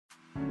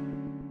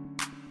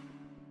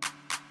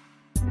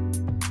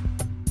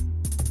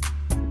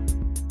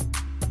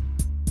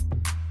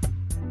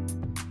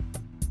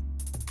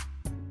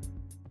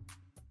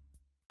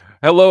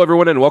Hello,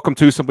 everyone, and welcome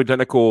to Simply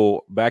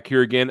Technical. Back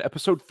here again,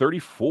 episode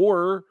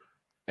 34,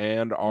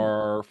 and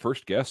our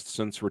first guest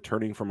since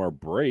returning from our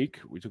break.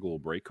 We took a little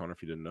break, Connor,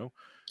 if you didn't know.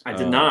 I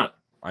did not.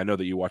 I know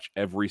that you watch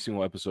every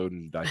single episode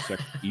and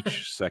dissect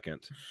each second.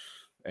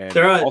 And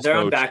they're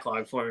on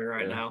backlog for me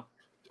right now.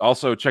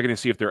 Also, checking to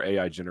see if they're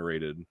AI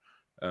generated,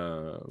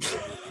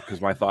 because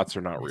my thoughts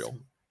are not real.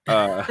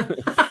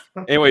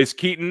 Anyways,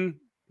 Keaton,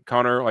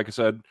 Connor, like I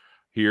said,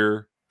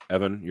 here,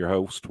 Evan, your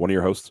host, one of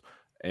your hosts.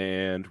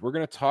 And we're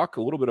going to talk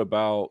a little bit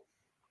about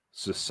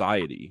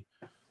society,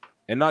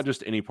 and not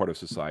just any part of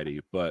society,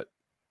 but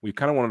we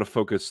kind of wanted to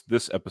focus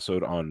this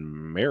episode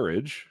on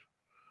marriage,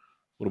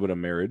 a little bit of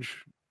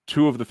marriage.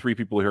 2 of the 3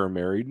 people here are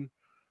married,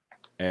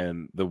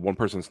 and the one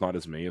person that's not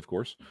is me, of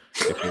course,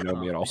 if you know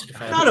me at all.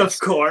 Not of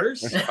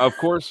course. Of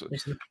course.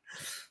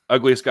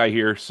 Ugliest guy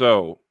here.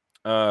 So,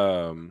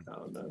 no.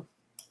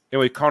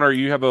 Anyway, Connor,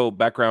 you have a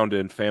background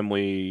in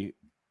family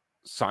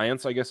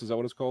science, I guess. Is that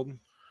what it's called?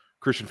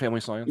 Christian family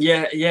science?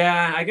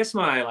 Yeah. I guess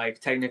my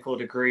technical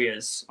degree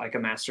is like a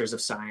master's of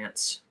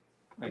science.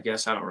 I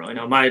guess I don't really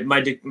know.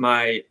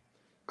 My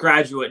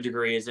graduate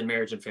degree is in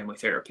marriage and family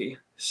therapy.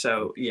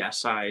 So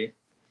yes, I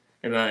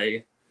am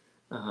an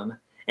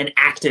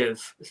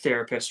active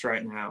therapist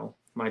right now.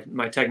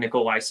 My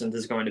technical license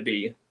is going to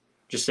be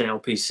just an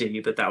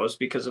LPC, but that was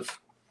because of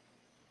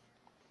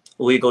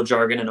legal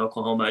jargon in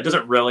Oklahoma. It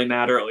doesn't really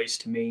matter, at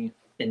least to me,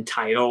 in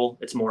title.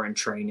 It's more in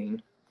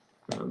training.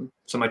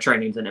 So my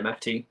training's in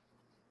MFT.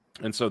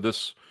 And so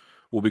this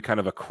will be kind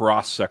of a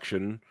cross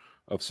section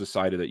of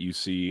society that you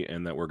see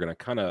and that we're going to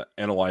kind of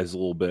analyze a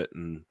little bit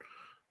and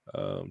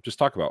just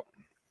talk about.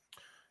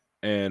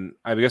 And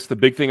I guess the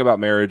big thing about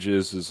marriage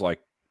is like,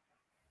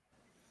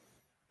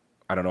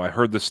 I don't know, I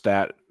heard the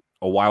stat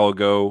a while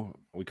ago.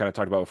 We kind of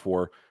talked about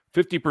before.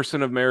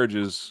 50% of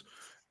marriages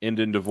end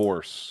in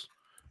divorce.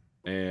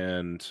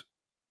 And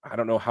I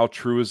don't know how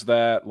true is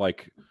that.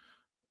 Like,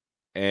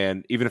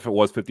 and even if it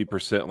was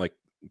 50%, like,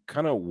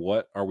 kind of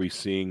what are we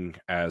seeing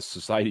as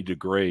society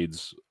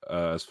degrades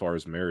as far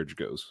as marriage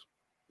goes?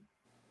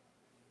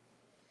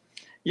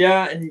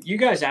 Yeah, and you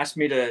guys asked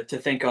me to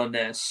think on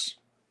this,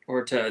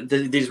 or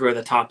these were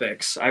the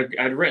topics.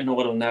 I'd written a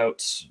little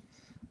notes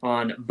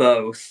on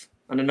both.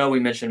 And I know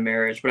we mentioned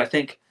marriage, but I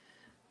think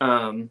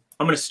I'm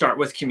going to start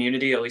with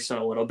community, at least in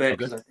a little bit,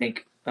 because I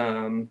think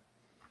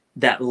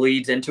that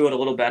leads into it a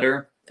little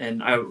better.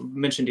 And I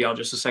mentioned to y'all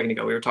just a second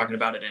ago, we were talking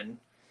about it in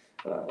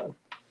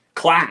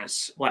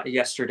class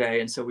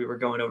yesterday, and so we were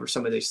going over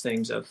some of these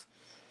things of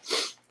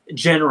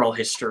general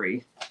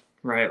history,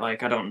 right?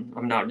 Like I'm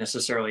not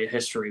necessarily a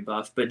history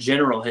buff, but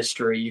general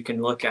history you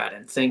can look at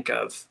and think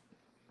of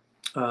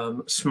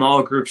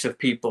small groups of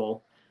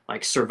people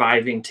like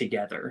surviving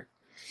together.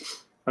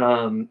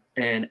 And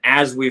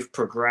as we've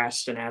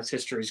progressed and as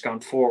history's gone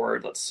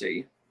forward, let's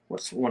see,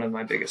 what's one of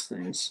my biggest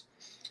things?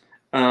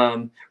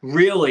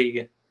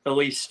 Really, at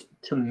least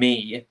to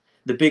me,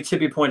 the big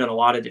tipping point on a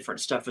lot of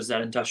different stuff is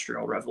that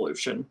Industrial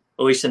Revolution,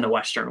 at least in the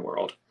Western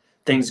world.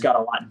 Things got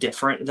a lot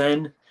different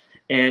then.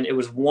 And it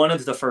was one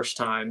of the first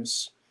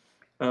times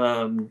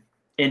in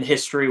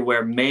history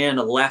where man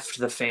left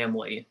the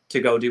family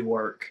to go do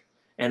work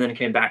and then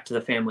came back to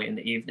the family in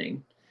the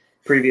evening.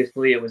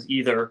 Previously, it was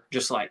either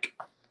just like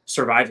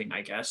surviving,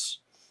 I guess.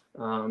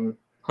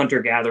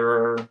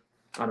 Hunter-gatherer,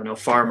 I don't know,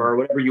 farmer,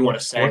 whatever you want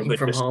to say. Working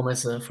from home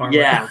as a farmer.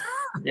 Yeah.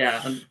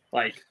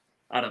 Like,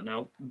 I don't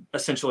know,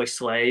 essentially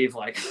slave.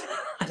 Like,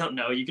 I don't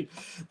know. You could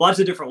lots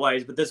of different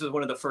ways, but this was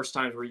one of the first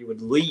times where you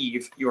would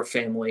leave your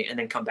family and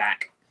then come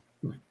back.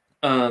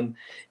 And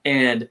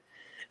at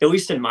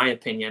least in my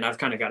opinion, I've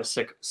kind of got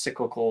a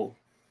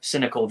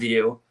cynical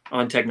view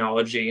on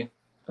technology.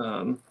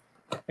 And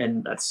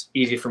that's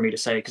easy for me to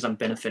say because I'm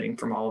benefiting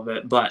from all of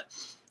it. But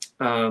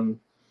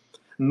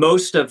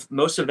most of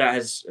that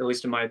has, at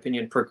least in my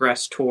opinion,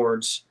 progressed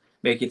towards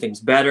making things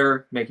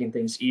better, making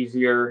things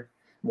easier,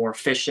 more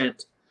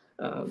efficient.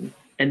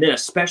 And then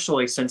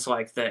especially since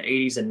like the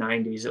 80s and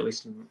 90s, at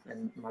least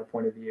in my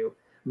point of view,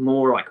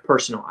 more like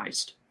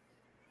personalized.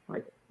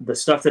 Like the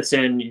stuff that's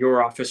in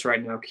your office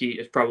right now, Keith,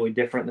 is probably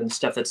different than the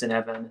stuff that's in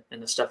Evan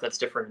and the stuff that's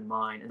different in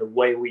mine and the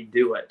way we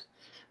do it.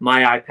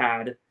 My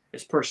iPad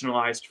is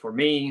personalized for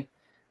me.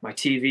 My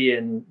TV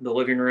in the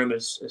living room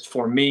is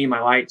for me, my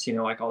lights,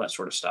 like all that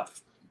sort of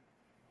stuff.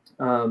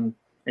 And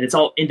it's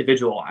all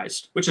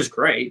individualized, which is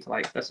great.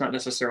 Like that's not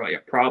necessarily a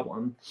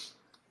problem.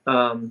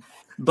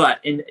 But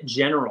in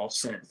general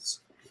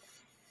sense,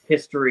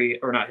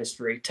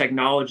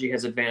 technology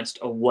has advanced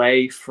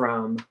away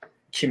from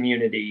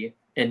community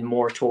and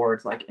more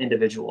towards like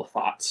individual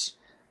thoughts.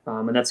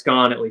 And that's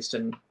gone at least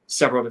in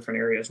several different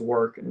areas,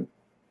 work and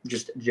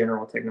just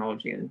general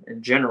technology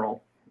in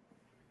general.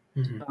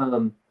 Mm-hmm.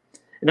 And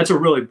that's a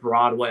really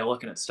broad way of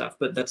looking at stuff,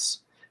 but that's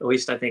at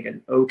least I think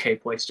an okay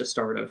place to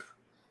start of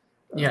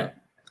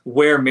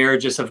where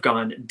marriages have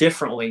gone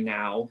differently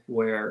now,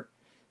 where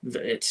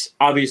it's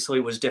obviously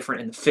was different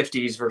in the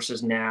 50s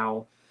versus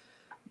now,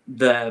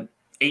 the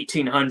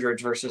 1800s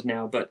versus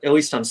now, but at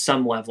least on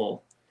some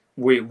level,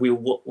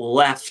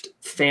 left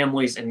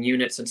families and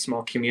units and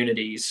small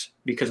communities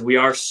because we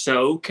are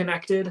so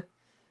connected,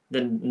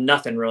 then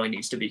nothing really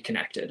needs to be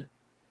connected.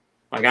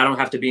 Like, I don't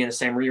have to be in the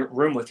same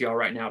room with y'all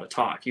right now to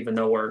talk, even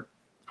though we're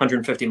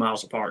 150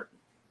 miles apart.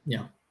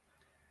 Yeah.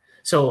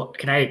 So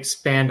can I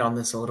expand on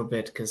this a little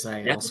bit? Because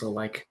I also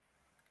like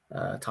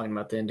talking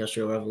about the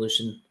Industrial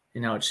Revolution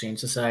and how it changed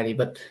society.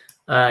 But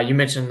you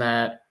mentioned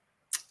that,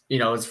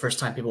 it was the first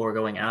time people were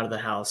going out of the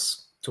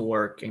house to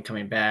work and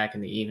coming back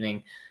in the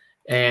evening.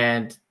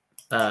 And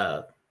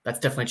that's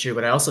definitely true.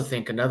 But I also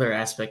think another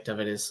aspect of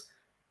it is,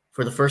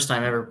 for the first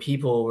time ever,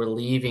 people were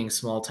leaving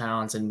small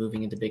towns and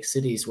moving into big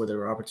cities where there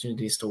were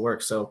opportunities to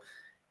work. So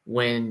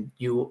when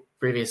you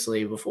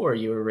before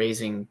you were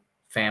raising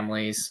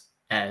families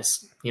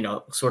as,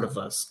 sort of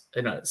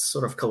in a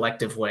sort of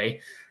collective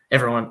way,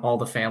 everyone, all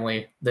the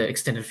family, the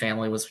extended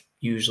family was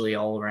usually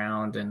all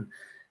around. And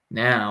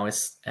now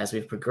as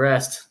we've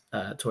progressed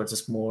towards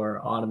this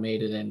more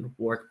automated and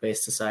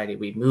work-based society,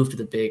 we moved to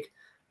the big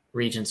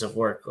regions of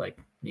work, like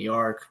New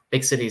York.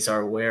 Big cities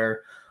are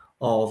where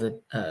all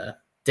the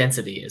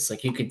density is.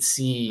 Like, you could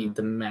see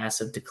the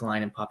massive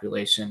decline in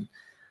population,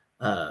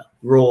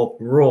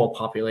 rural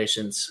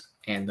populations,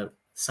 and the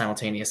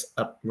simultaneous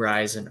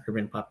uprise in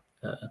urban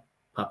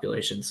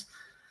populations.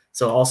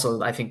 So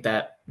also, I think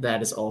that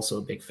is also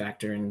a big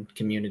factor in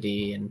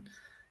community. And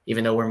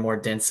even though we're more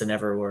dense than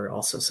ever, we're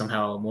also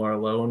somehow more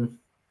alone.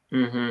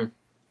 Mm-hmm.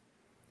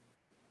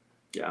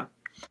 Yeah.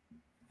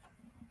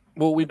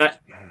 Well,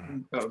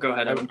 go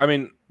ahead, Evan. I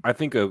mean, I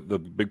think the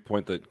big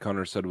point that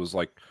Connor said was,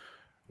 like,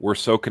 we're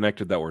so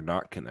connected that we're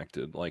not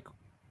connected. Like,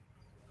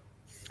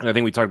 and I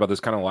think we talked about this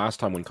kind of last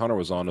time when Connor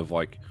was on, of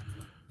like,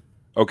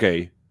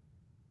 okay,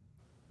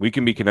 we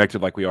can be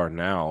connected like we are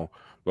now,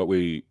 but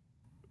we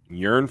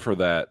yearn for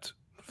that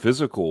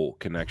physical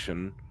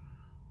connection,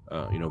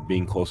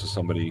 being close to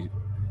somebody,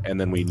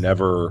 and then we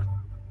never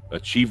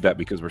achieve that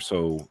because we're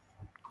so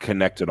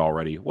connected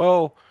already.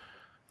 Well,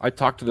 I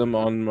talk to them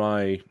on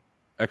my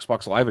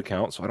Xbox Live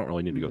account, so I don't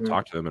really need to go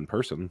talk to them in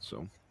person.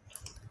 So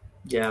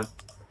yeah,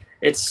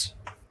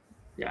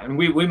 and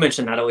we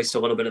mentioned that, at least a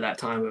little bit of that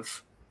time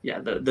of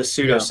the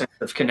pseudo sense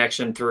of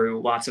connection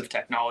through lots of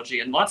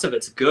technology, and lots of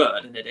it's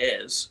good, and it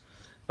is,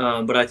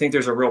 but I think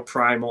there's a real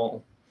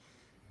primal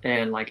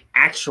and like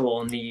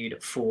actual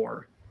need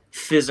for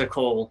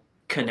physical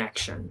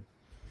connection,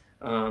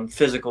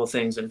 physical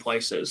things and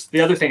places.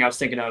 The other thing I was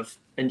thinking of,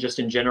 and just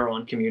in general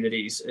in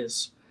communities,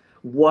 is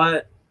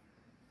what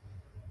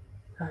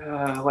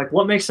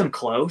makes them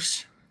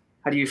close?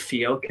 How do you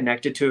feel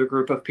connected to a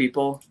group of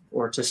people,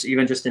 or just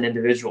even just an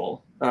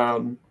individual?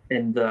 And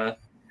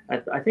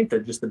I think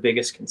that just the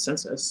biggest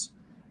consensus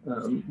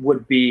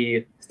would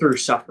be through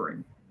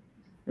suffering.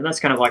 And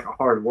that's kind of like a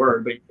hard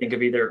word, but you think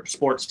of either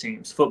sports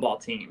teams, football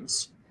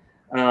teams,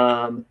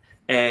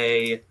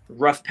 a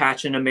rough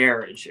patch in a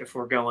marriage, if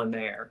we're going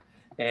there,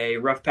 a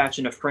rough patch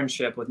in a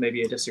friendship with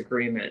maybe a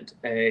disagreement,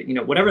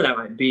 whatever that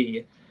might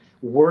be.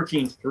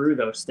 Working through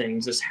those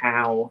things is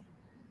how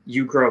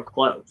you grow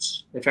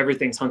close. If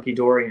everything's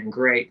hunky-dory and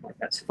great, like,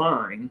 that's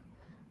fine.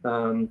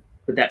 But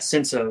that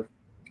sense of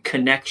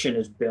connection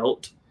is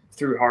built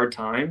through hard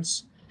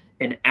times.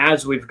 And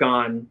as we've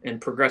gone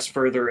and progressed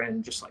further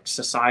in just like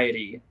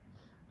society,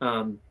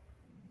 not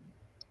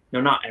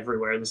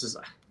everywhere, this is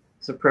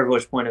a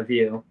privileged point of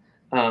view,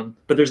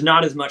 but there's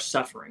not as much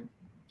suffering.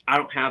 I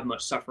don't have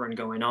much suffering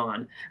going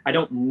on. I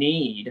don't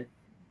need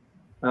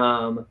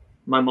my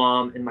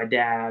mom and my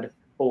dad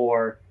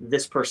or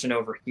this person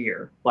over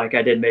here like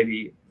I did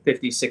maybe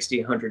 50,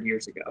 60, 100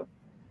 years ago.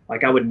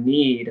 Like, I would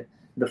need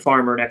the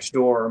farmer next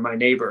door or my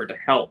neighbor to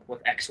help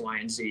with X, Y,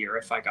 and Z, or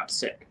if I got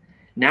sick.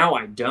 Now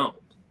I don't.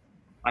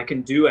 I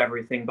can do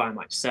everything by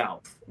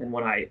myself. And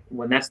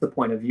when that's the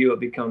point of view, it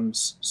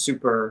becomes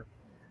super,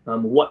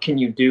 what can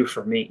you do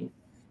for me?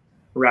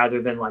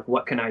 Rather than like,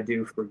 what can I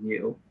do for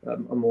you?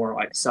 A more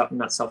like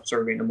not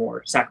self-serving, a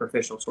more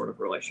sacrificial sort of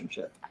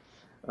relationship.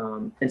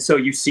 And so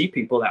you see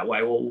people that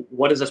way. Well,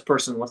 what is this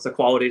person? What's the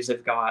qualities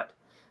they've got?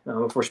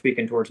 If we're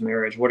speaking towards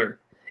marriage,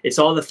 it's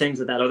all the things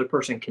that other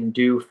person can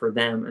do for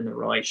them in the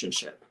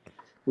relationship,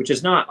 which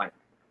is not like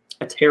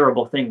a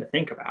terrible thing to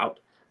think about.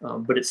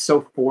 But it's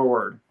so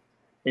forward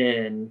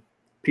in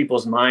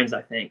people's minds,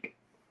 I think.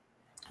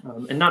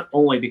 And not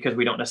only because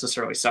we don't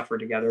necessarily suffer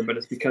together, but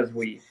it's because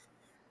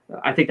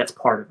I think that's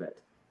part of it.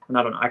 And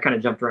I don't know, I kind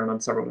of jumped around on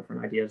several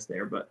different ideas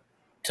there, but.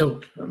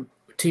 So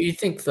do you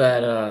think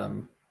that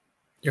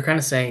you're kind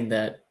of saying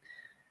that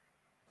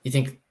you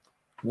think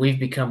we've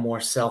become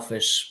more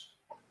selfish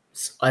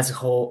as a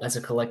whole, as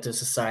a collective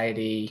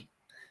society,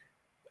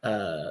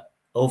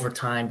 over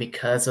time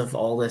because of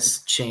all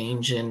this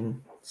change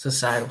in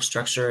societal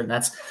structure? And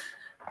that's,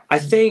 I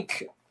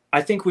think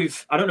I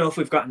don't know if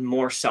we've gotten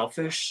more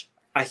selfish.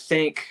 I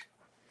think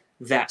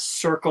that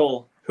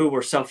circle who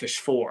we're selfish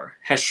for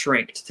has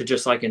shrinked to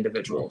just like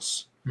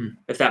individuals,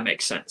 if that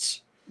makes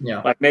sense.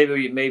 Yeah. Like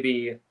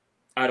maybe,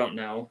 I don't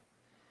know,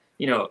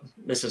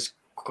 this is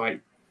quite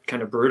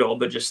kind of brutal,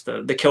 but just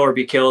the kill or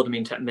be killed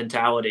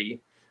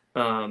mentality,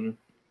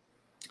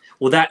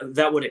 Well,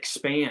 that would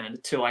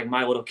expand to like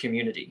my little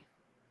community.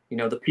 You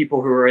know, the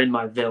people who are in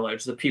my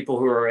village, the people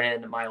who are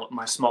in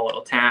my small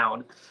little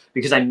town,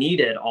 because I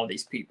needed all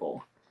these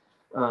people.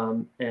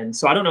 And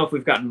so I don't know if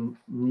we've gotten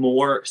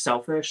more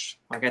selfish.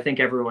 Like, I think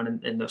everyone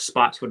in those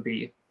spots would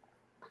be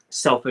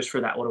selfish for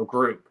that little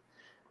group,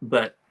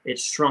 but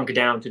it's shrunk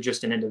down to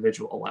just an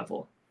individual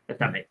level, if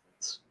that makes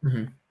sense.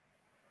 Mm-hmm.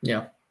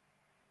 Yeah.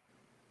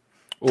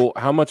 Well,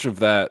 how much of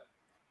that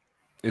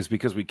is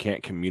because we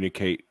can't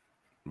communicate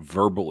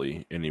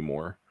verbally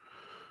anymore?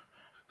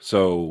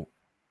 So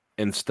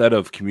instead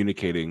of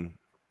communicating,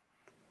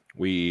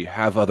 we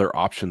have other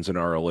options in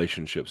our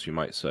relationships, you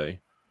might say.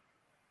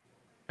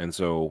 And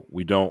so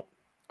we don't,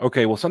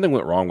 okay, well, something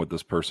went wrong with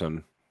this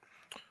person.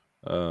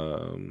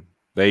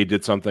 They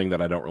did something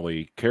that I don't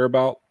really care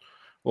about.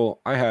 Well,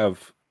 I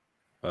have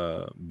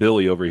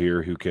Billy over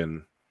here who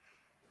can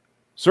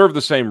serve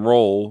the same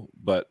role,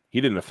 but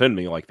he didn't offend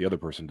me like the other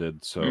person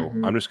did. So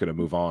I'm just going to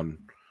move on.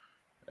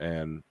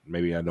 And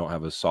maybe I don't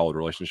have a solid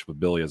relationship with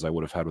Billy as I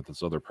would have had with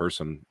this other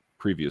person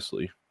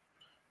previously.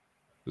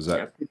 Is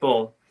that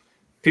people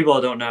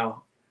don't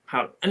know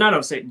how, and I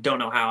don't say don't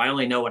know how. I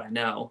only know what I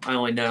know. I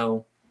only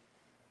know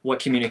what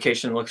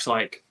communication looks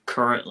like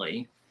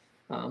currently.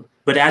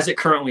 But as it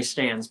currently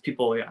stands,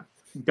 people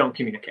don't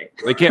communicate.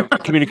 They can't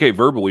communicate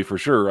verbally for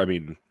sure. I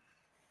mean,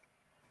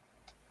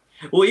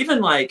 well,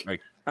 even like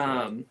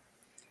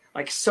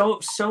so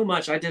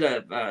much. I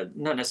did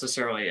not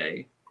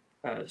necessarily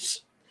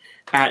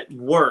at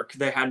work,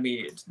 they had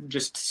me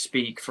just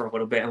speak for a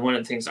little bit. And one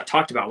of the things I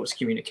talked about was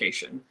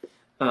communication.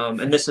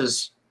 And this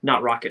is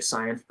not rocket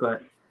science,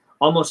 but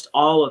almost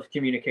all of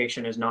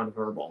communication is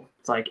nonverbal.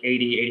 It's like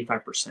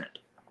 80-85%.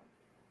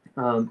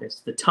 It's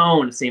the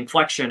tone, it's the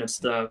inflection, it's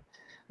the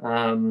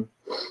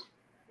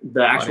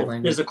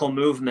actual physical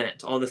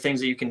movement, all the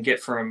things that you can get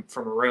from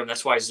a room.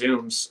 That's why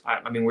Zooms,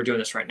 I mean, we're doing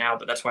this right now,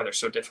 but that's why they're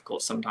so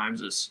difficult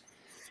sometimes is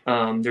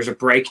there's a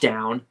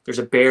breakdown, there's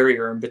a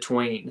barrier in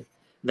between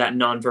that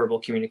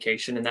nonverbal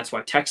communication. And that's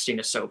why texting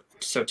is so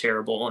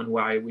terrible, and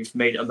why we've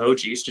made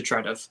emojis to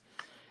try to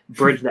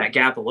bridge that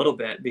gap a little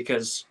bit.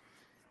 Because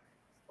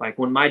like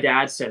when my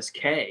dad says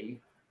K,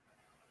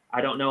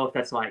 I don't know if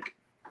that's like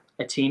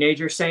a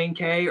teenager saying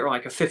K or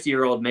like a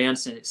 50-year-old man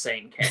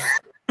saying K.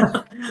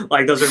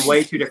 Like those are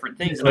way two different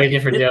things. Way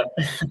different, yeah.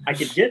 I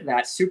could get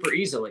that super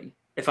easily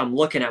if I'm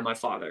looking at my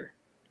father.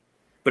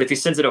 But if he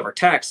sends it over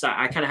text,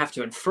 I kind of have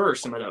to infer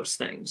some of those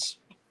things.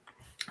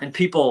 And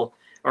people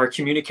are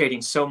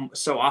communicating so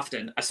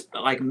often,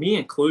 like me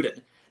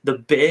included. The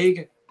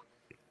big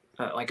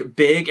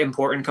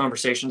important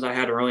conversations I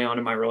had early on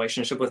in my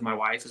relationship with my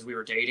wife as we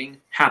were dating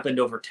happened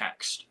over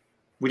text.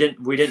 We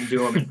didn't do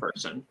them in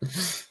person.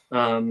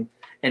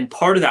 And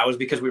part of that was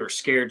because we were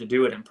scared to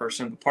do it in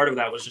person. But part of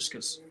that was just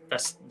because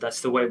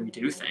that's the way we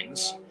do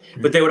things.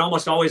 But they would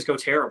almost always go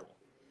terrible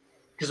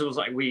because it was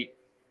like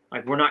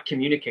we're not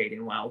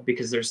communicating well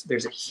because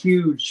there's a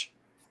huge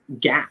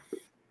gap.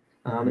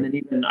 And then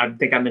even, I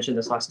think I mentioned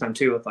this last time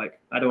too, with like,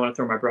 I don't want to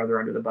throw my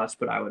brother under the bus,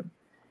 but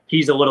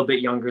he's a little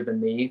bit younger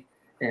than me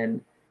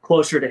and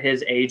closer to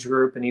his age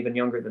group, and even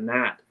younger than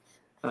that,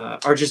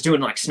 are just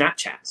doing like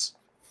Snapchats.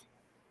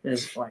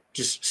 It's like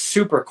just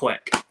super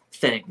quick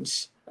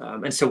things.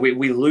 And so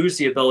we lose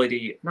the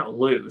ability,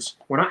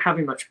 we're not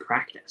having much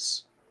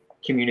practice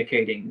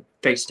communicating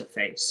face to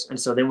face. And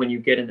so then when you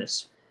get in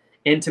this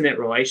intimate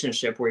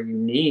relationship where you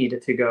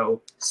need to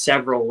go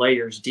several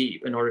layers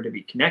deep in order to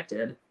be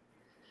connected,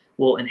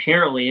 well,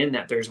 inherently in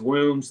that, there's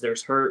wounds,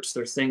 there's hurts,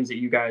 there's things that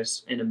you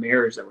guys in a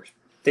marriage that we're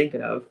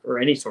thinking of, or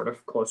any sort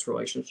of close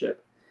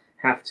relationship,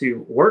 have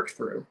to work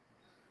through.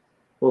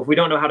 Well, if we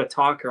don't know how to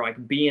talk or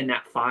like be in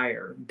that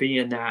fire, be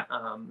in that,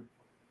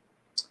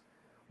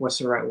 what's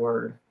the right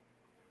word?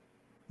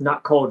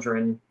 Not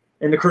cauldron,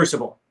 in the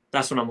crucible.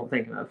 That's what I'm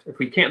thinking of. If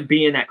we can't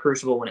be in that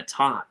crucible when it's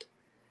hot,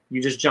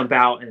 you just jump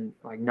out and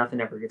like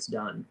nothing ever gets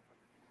done.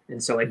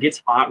 And so it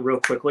gets hot real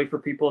quickly for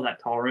people.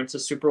 That tolerance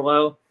is super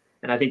low.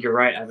 And I think you're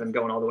right, Evan,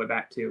 going all the way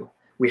back to,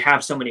 we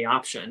have so many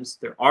options.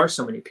 There are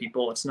so many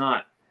people. It's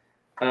not,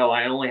 oh,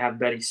 I only have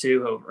Betty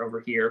Sue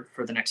over here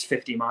for the next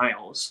 50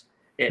 miles.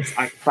 It's,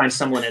 I can find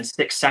someone in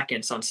 6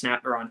 seconds on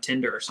Snap or on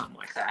Tinder or something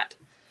like that.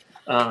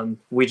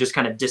 We just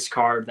kind of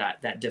discard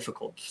that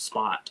difficult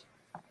spot.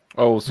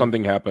 Oh,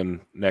 something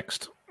happened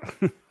next.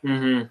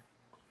 Mm-hmm.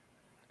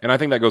 And I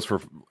think that goes for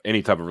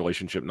any type of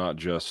relationship, not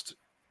just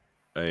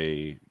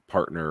a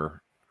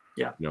partner,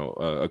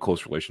 a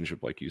close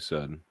relationship, like you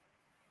said.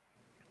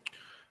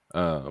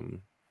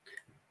 And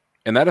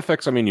that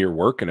affects, I mean, your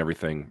work and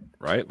everything,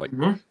 right? Like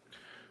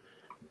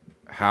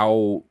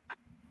how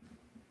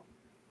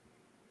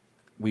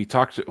we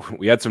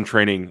had some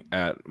training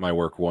at my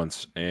work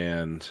once,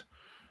 and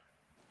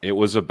it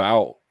was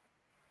about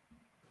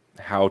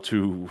how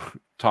to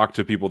talk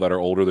to people that are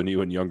older than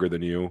you and younger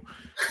than you.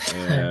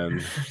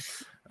 And,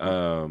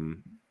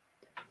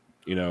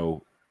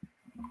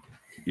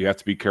 you have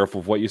to be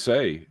careful of what you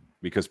say,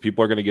 because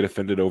people are going to get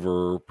offended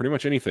over pretty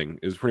much anything,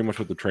 is pretty much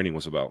what the training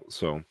was about.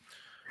 So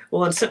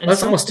Well,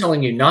 That's almost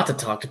telling you not to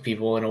talk to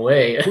people in a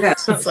way. Yeah,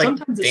 It's like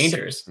sometimes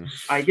dangerous.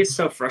 I get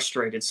so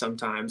frustrated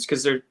sometimes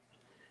because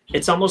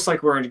it's almost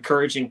like we're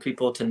encouraging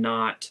people to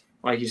not,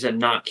 like you said,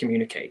 not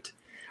communicate,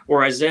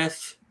 or as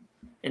if,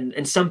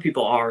 and some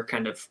people are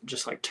kind of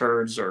just like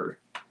turds or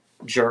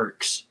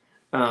jerks,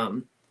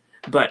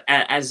 but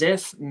as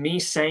if me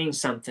saying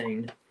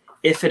something,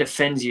 if it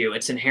offends you,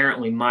 it's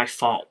inherently my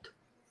fault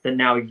that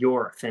now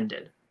you're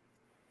offended.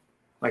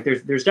 Like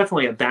there's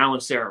definitely a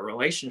balance there, a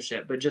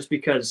relationship, but just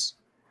because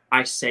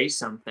I say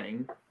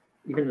something,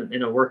 even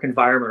in a work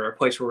environment or a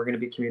place where we're going to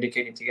be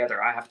communicating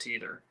together, I have to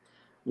either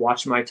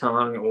watch my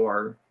tongue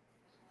or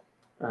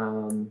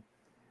not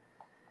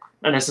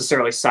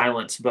necessarily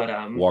silence, but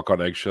walk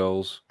on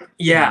eggshells.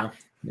 Yeah.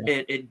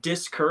 It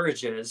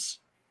discourages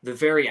the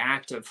very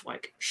act of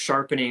like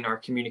sharpening our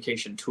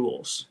communication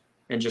tools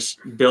and just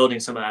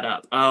building some of that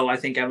up. Oh, I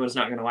think Evan's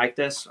not going to like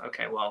this.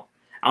 Okay, well,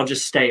 I'll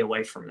just stay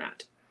away from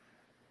that.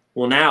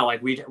 Well, now,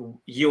 like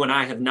you and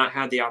I have not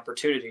had the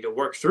opportunity to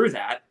work through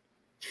that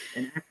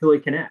and actually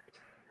connect.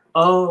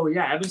 Oh,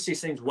 yeah, Evan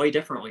sees things way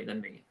differently than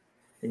me.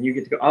 And you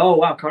get to go, oh,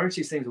 wow, Connor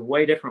sees things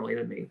way differently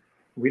than me.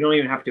 We don't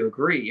even have to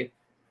agree.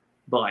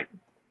 But like,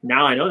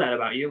 now I know that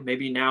about you.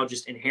 Maybe now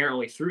just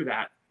inherently through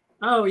that,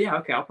 oh, yeah,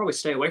 okay, I'll probably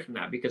stay away from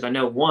that because I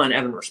know, one,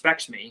 Evan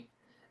respects me,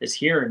 is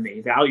hearing me,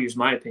 values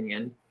my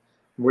opinion.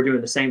 We're doing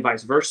the same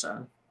vice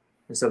versa.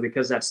 And so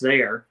because that's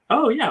there,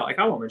 oh, yeah, like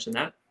I won't mention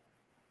that.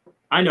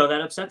 I know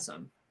that upsets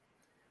them.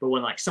 But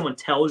when like someone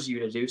tells you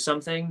to do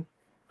something,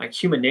 like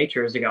human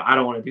nature is to go, I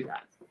don't want to do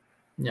that.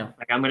 Yeah.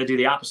 Like I'm going to do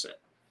the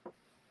opposite.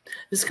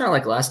 This is kind of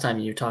like last time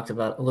you talked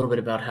about a little bit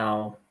about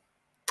how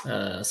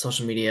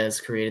social media has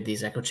created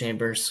these echo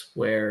chambers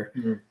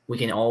where we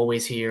can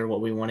always hear what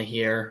we want to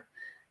hear.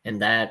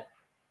 And that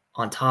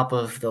on top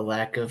of the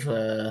lack of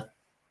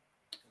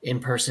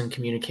in-person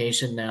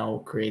communication now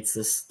creates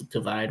this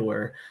divide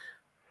where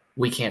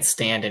we can't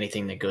stand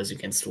anything that goes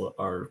against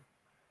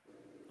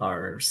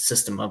our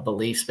system of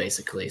beliefs,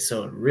 basically.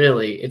 So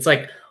really, it's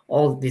like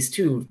all these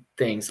two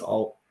things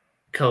all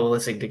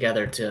coalescing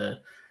together to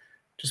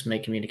just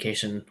make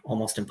communication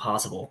almost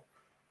impossible.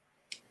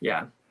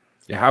 Yeah.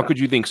 Yeah. How could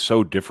you think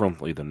so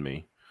differently than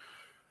me?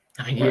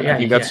 I mean, I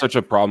think that's such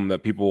a problem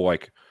that people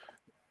like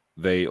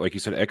you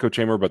said, echo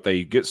chamber, but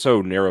they get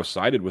so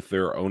narrow-sighted with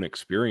their own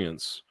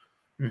experience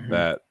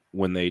that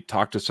when they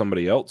talk to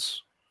somebody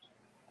else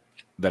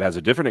that has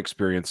a different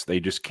experience, they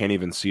just can't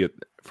even see it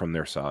from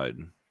their side.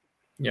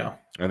 Yeah.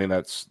 I think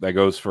that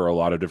goes for a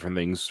lot of different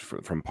things,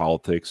 from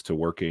politics to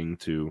working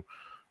to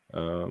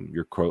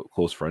your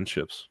close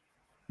friendships.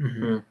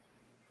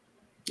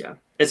 Yeah,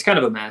 it's kind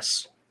of a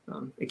mess.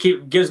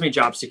 It gives me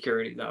job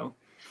security though,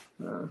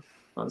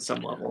 on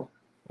some level.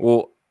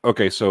 Well,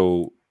 okay,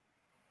 so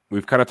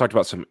we've kind of talked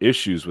about some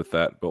issues with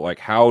that, but like,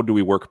 how do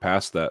we work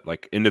past that?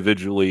 Like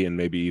individually and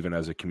maybe even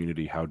as a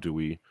community, how do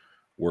we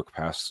work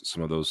past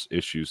some of those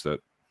issues that?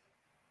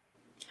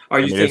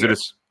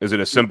 Is it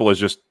as simple as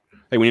just,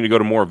 hey, we need to go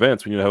to more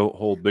events. We need to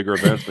hold bigger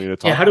events. We need to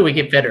talk. Yeah, how do we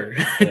get better?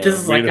 This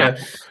is like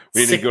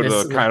we need to go to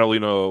the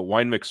Catalina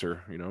wine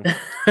mixer,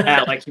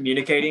 like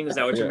communicating. Is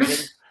that what you mean?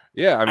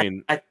 Yeah, I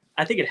mean,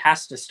 I think it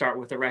has to start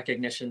with the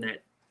recognition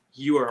that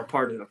you are a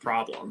part of the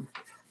problem,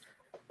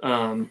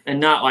 and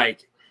not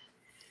like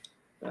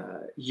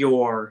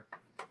you're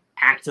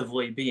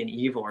actively being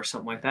evil or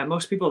something like that.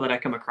 Most people that I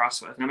come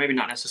across with, now maybe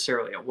not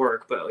necessarily at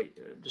work, but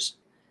just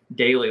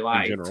daily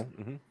life, in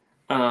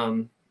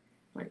general,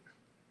 like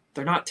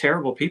they're not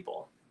terrible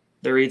people.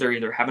 They're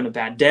either having a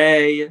bad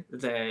day,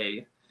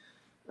 they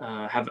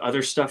have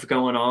other stuff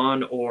going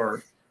on,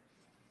 or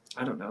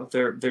I don't know,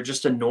 they're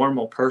just a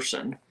normal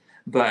person.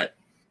 But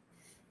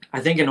I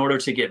think in order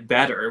to get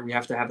better, we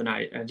have to have an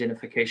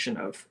identification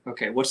of,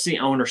 okay, what's the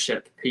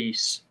ownership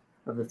piece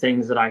of the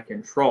things that I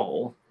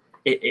control?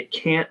 It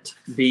can't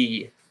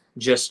be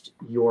just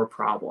your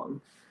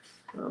problem.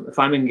 If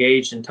I'm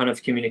engaged in a ton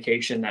of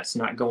communication that's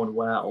not going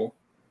well,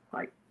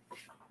 like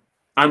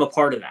I'm a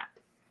part of that.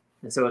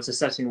 And so it's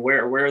assessing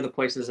where are the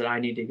places that I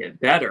need to get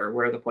better,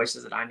 where are the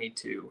places that I need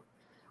to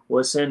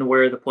listen,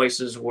 where are the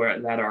places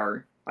that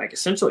are like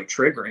essentially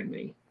triggering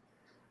me,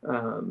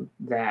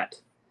 that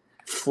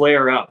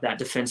flare up that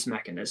defense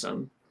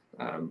mechanism.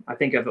 I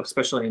think of,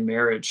 especially in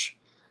marriage,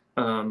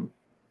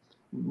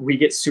 we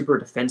get super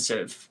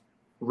defensive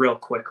real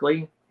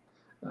quickly.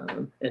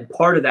 And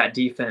part of that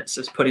defense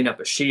is putting up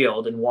a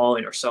shield and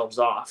walling ourselves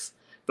off.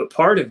 But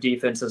part of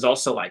defense is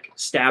also like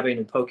stabbing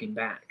and poking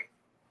back.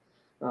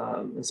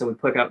 And so we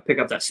pick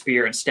up that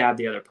spear and stab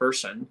the other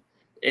person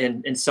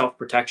in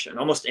self-protection.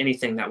 Almost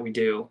anything that we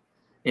do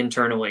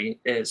internally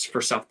is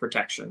for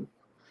self-protection.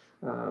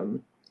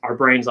 Our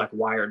brain's like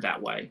wired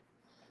that way.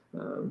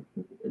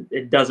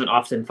 It doesn't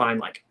often find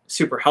like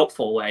super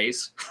helpful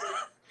ways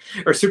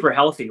or super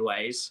healthy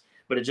ways,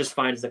 but it just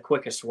finds the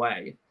quickest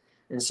way.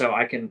 And so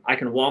I can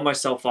wall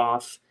myself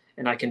off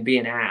and I can be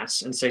an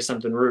ass and say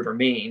something rude or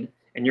mean,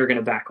 and you're going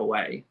to back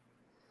away.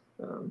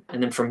 And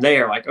then from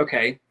there, like,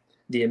 okay,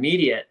 the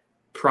immediate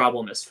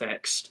problem is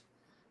fixed,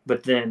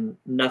 but then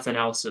nothing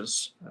else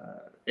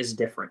is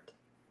different.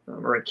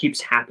 or it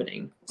keeps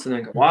happening. So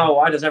then go, wow,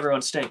 why does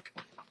everyone stink?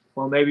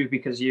 Well, maybe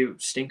because you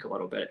stink a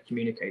little bit at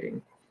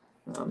communicating.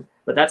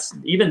 But that's,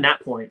 even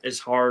that point is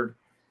hard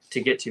to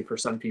get to for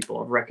some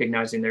people, of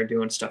recognizing they're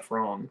doing stuff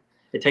wrong.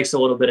 It takes a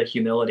little bit of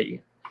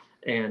humility,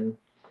 and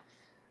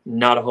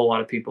not a whole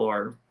lot of people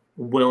are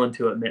willing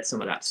to admit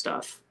some of that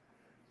stuff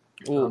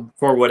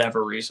for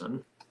whatever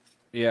reason.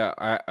 Yeah,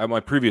 I my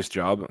previous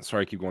job,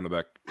 sorry I keep going to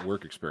back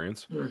work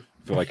experience, I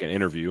feel like an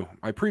interview.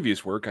 My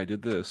previous work, I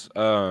did this.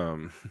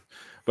 But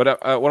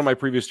one of my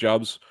previous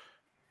jobs,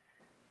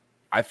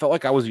 I felt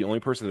like I was the only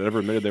person that ever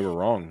admitted they were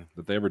wrong,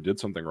 that they ever did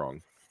something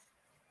wrong.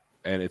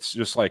 And it's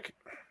just like,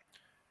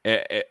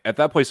 at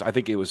that place, I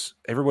think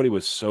everybody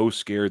was so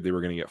scared they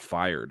were going to get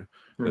fired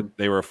that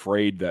they were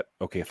afraid that,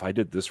 okay, if I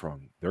did this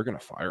wrong, they're going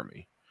to fire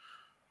me.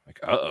 Like,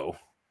 uh-oh.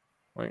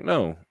 Like,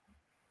 no,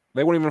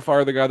 they won't even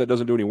fire the guy that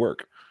doesn't do any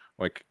work.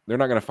 Like, they're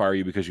not going to fire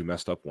you because you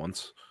messed up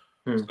once.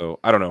 So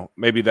I don't know.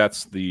 Maybe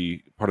that's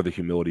the part of the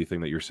humility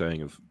thing that you're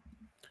saying, of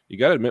you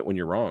got to admit when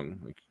you're wrong.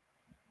 Like,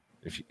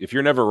 if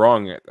you're never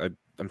wrong,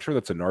 I'm sure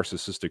that's a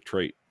narcissistic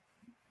trait.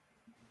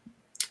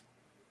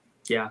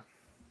 Yeah.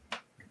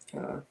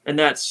 And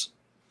that's,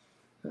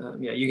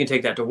 you can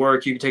take that to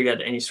work. You can take that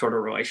to any sort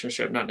of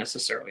relationship, not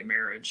necessarily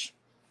marriage,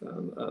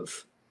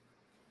 of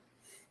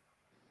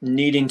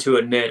needing to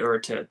admit or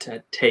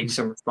to take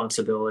some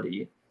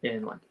responsibility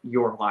in like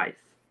your life.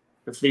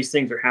 If these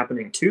things are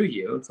happening to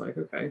you, it's like,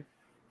 okay,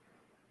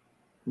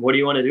 what do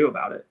you want to do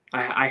about it?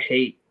 I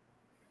hate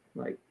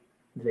like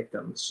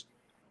victims,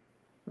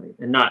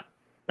 and not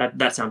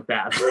that sounds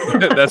bad.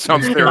 That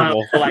sounds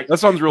terrible. Like, that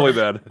sounds really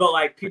bad. But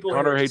like, people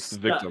Connor hates the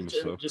victims,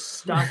 just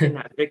stuck in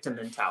that victim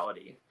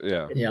mentality.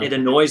 Yeah. It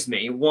annoys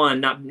me.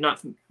 One,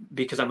 not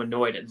because I'm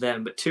annoyed at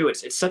them, but two,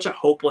 it's such a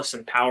hopeless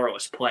and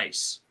powerless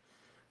place.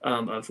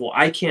 Of, well,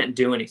 I can't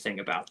do anything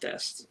about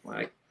this.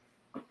 Like,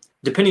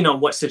 depending on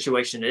what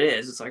situation it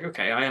is, it's like,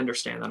 okay, I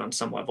understand that on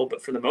some level,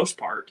 but for the most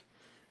part,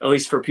 at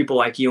least for people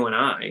like you and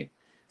I,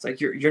 it's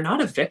like you're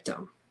not a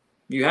victim.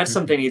 You had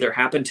something either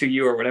happen to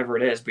you or whatever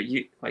it is, but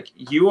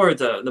you are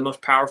the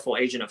most powerful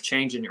agent of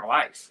change in your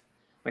life.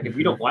 Like, if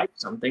you don't like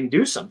something,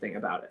 do something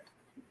about it.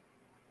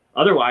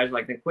 Otherwise,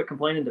 like, then quit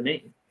complaining to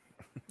me.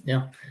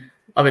 Yeah.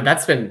 I mean,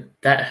 that's been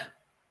that,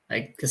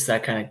 I guess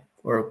that kind of,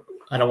 or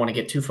I don't want to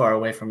get too far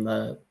away from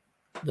the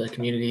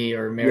community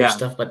or marriage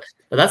stuff, but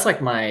that's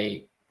like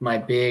my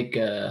big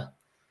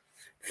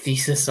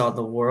thesis on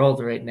the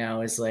world right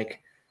now is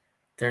like,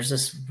 there's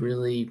this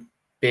really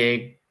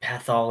big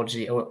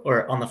pathology,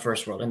 or on the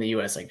first world in the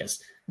US, I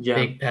guess,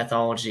 big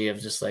pathology of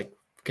just like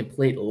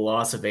complete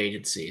loss of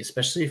agency,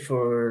 especially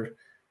for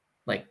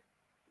like,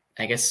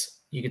 I guess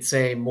you could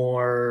say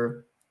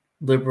more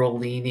liberal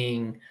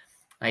leaning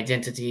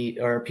identity,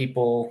 or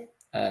people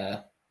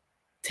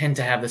tend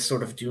to have this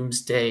sort of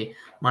doomsday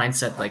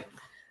mindset, like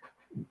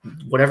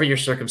whatever your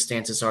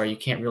circumstances are, you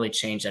can't really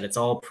change that. It's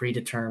all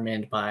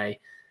predetermined by,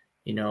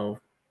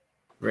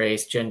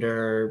 race,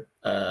 gender,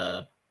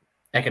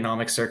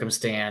 economic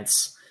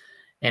circumstance.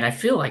 And I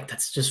feel like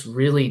that's just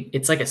really,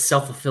 it's like a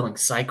self-fulfilling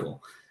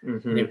cycle.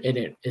 And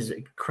it is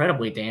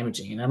incredibly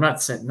damaging. And I'm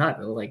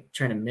not like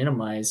trying to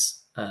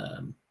minimize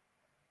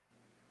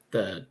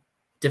the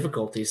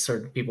difficulties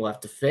certain people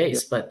have to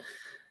face, but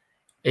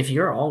if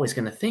you're always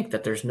going to think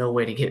that there's no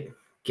way to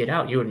get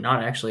out, you're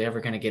not actually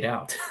ever going to get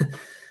out.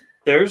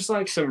 There's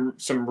like some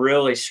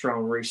really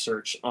strong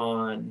research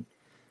on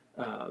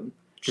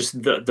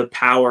just the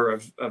power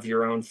of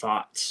your own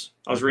thoughts.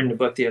 I was reading a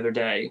book the other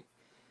day,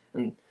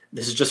 and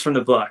this is just from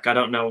the book. I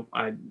don't know.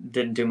 I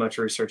didn't do much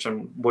research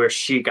on where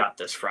she got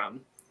this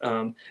from.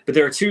 But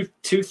there are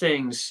two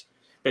things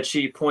that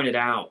she pointed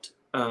out.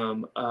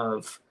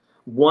 Of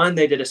one,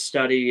 they did a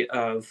study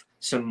of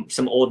some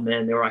old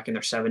men. They were like in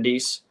their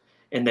 70s,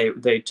 and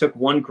they took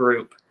one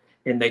group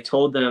and they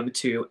told them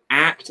to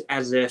act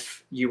as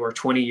if you were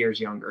 20 years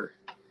younger.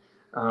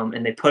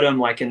 And they put them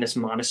like in this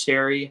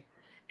monastery,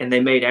 and they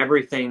made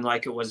everything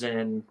like it was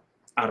in,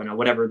 I don't know,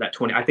 whatever that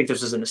 20, I think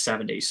this was in the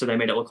 70s. So they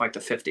made it look like the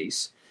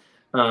 50s.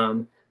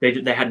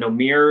 They had no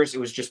mirrors. It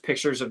was just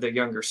pictures of their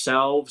younger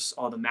selves.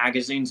 All the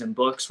magazines and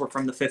books were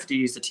from the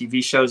 50s. The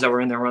TV shows that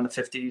were in there were in the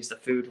 50s. The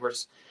food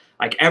was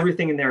like,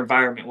 everything in their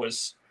environment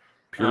was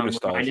pure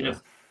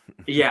nostalgia.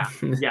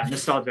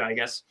 Nostalgia, I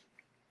guess.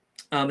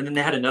 And then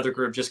they had another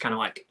group just kind of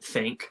like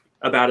think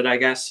about it, I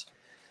guess.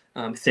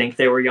 Think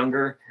they were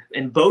younger.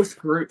 And both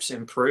groups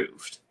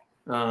improved.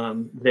 I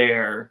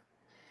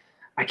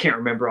can't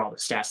remember all the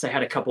stats. They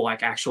had a couple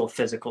like actual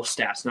physical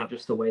stats, not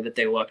just the way that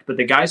they looked. But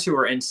the guys who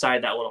were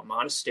inside that little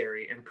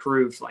monastery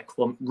improved like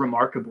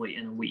remarkably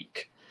in a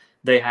week.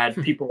 They had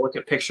people look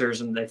at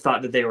pictures and they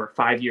thought that they were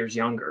 5 years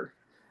younger.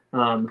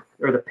 Or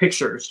the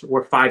pictures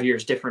were 5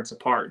 years difference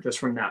apart just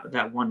from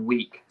that 1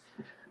 week.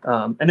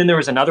 And then there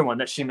was another one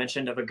that she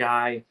mentioned of a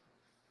guy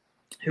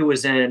who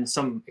was in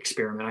some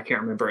experiment, I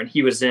can't remember, and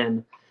he was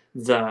in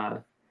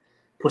the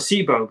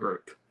placebo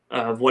group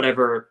of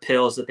whatever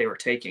pills that they were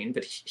taking,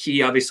 but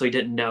he obviously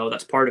didn't know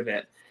that's part of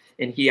it,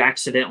 and he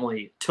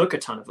accidentally took a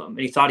ton of them, and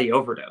he thought he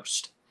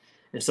overdosed.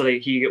 And so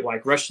he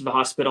like rushed to the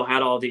hospital,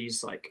 had all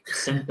these like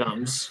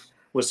symptoms,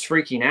 was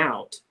freaking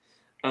out.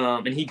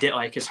 And he did,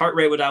 like, his heart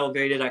rate was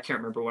elevated. I can't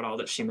remember what all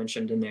that she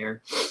mentioned in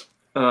there.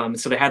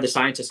 So they had the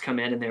scientists come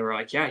in and they were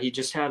like, yeah, he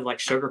just had like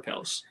sugar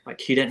pills.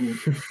 Like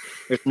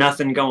there's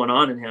nothing going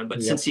on in him.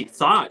 But since he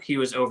thought he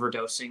was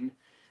overdosing,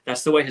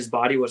 that's the way his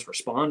body was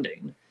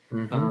responding.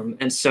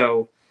 And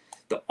so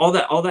all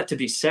that to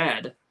be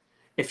said,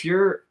 if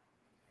you're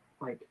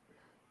like,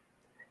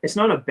 it's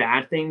not a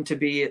bad thing to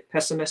be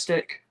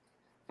pessimistic,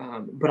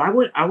 but I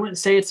wouldn't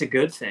say it's a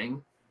good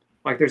thing.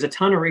 Like, there's a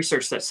ton of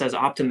research that says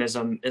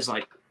optimism is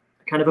like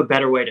kind of a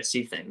better way to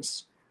see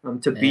things,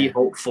 to be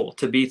hopeful,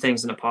 to be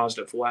things in a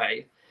positive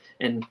way.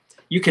 And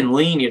you can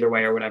lean either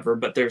way or whatever,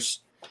 but there's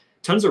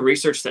tons of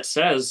research that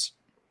says,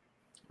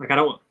 like,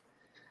 I'll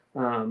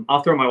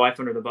throw my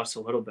wife under the bus a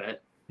little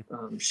bit.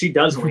 She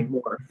does lean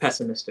more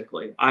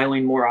pessimistically. I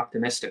lean more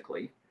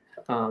optimistically.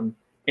 And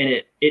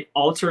it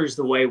alters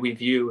the way we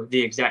view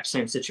the exact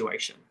same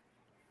situation.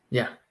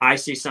 Yeah. I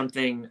see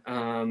something,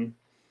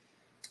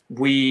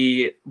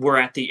 we were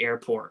at the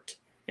airport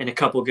and a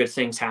couple good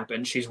things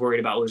happened. She's worried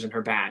about losing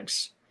her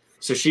bags.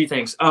 So she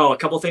thinks, oh, a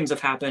couple things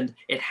have happened.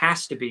 It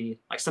has to be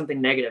like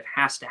something negative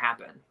has to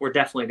happen. We're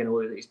definitely going to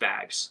lose these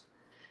bags.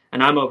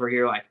 And I'm over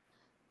here like,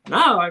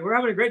 no, like, we're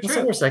having a great trip.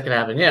 Of course that could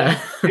happen. Yeah.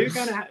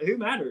 Who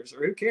matters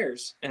or who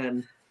cares?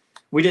 And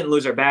we didn't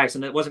lose our bags.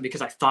 And it wasn't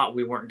because I thought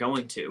we weren't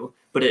going to,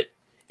 but it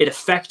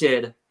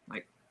affected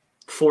like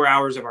 4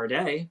 hours of our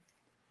day.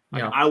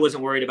 Like, I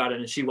wasn't worried about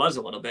it, and she was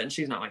a little bit, and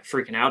she's not like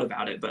freaking out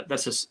about it, but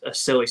that's just a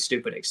silly,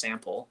 stupid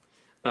example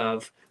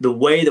of the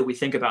way that we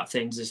think about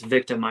things, this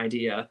victim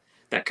idea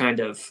that kind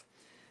of,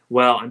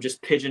 well, I'm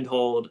just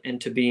pigeonholed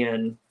into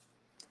being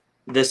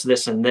this,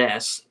 and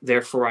this,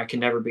 therefore I can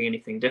never be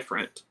anything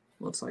different.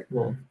 Well, it's like,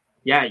 well,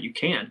 yeah, you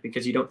can,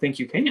 because you don't think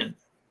you can.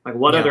 Like,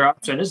 what other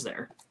option is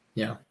there?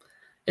 Yeah.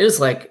 It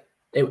was like,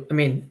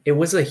 it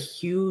was a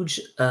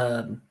huge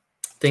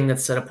thing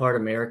that set apart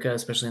America,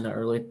 especially in the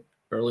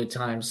early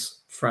times,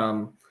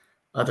 from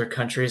other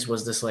countries,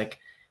 was this like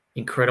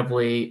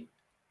incredibly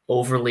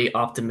overly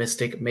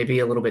optimistic, maybe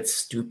a little bit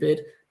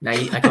stupid,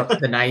 naive. I call it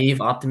the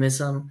naive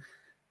optimism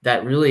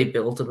that really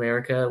built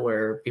America,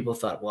 where people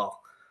thought, well,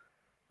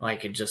 I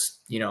could just,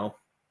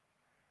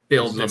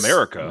 build this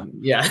America.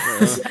 Yeah.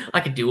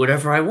 I could do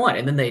whatever I want.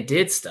 And then they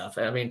did stuff.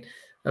 I mean,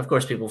 of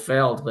course people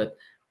failed, but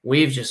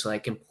we've just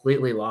like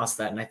completely lost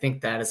that. And I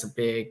think that is a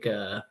big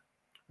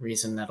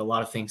reason that a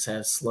lot of things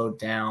have slowed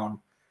down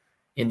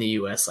in the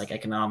US, like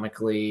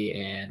economically.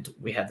 And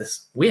we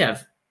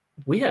have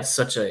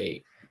such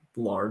a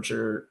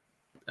larger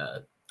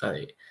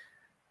a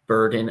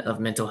burden of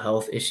mental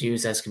health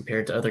issues as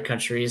compared to other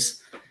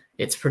countries.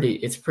 It's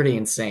pretty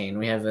insane.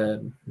 We have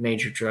a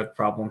major drug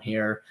problem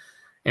here.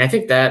 And I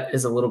think that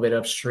is a little bit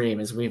upstream,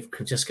 as we've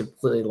just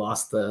completely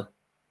lost the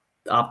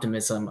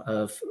optimism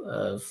of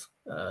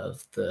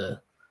the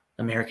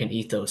American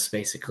ethos,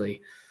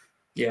 basically.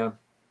 Yeah.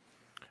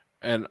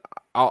 And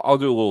I'll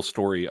do a little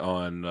story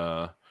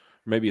on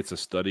maybe it's a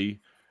study,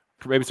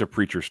 maybe it's a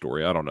preacher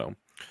story. I don't know.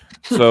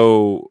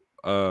 So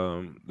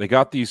they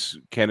got these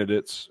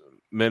candidates,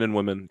 men and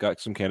women,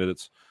 got some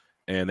candidates,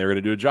 and they're going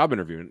to do a job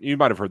interview. And you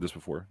might have heard this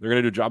before. They're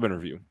going to do a job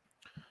interview,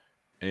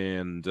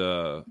 and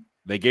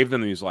they gave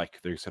them these, like,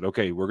 they said,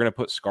 okay, we're going to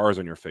put scars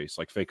on your face,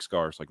 like fake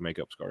scars, like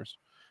makeup scars.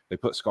 They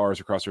put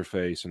scars across their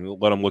face and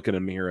let them look in a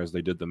mirror as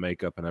they did the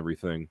makeup and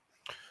everything.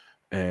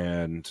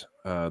 And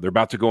they're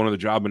about to go into the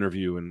job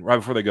interview, and right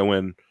before they go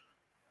in,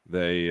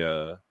 they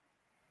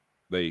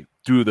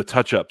do the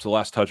touch-ups, the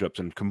last touch-ups,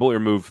 and completely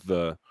remove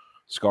the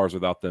scars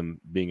without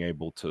them being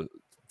able to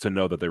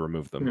know that they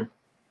removed them.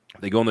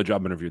 Mm-hmm. They go in the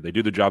job interview. They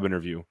do the job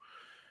interview,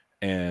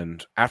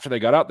 and after they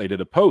got out, they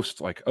did a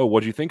post like, "Oh,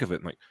 what'd you think of it?"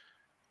 And like,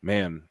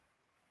 man,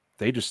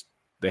 they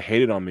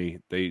hated on me.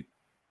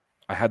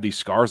 I had these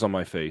scars on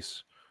my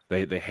face.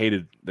 They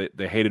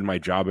hated my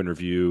job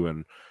interview,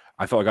 and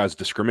I felt like I was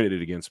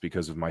discriminated against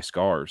because of my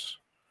scars.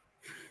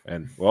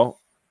 And,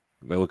 well,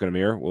 they look in a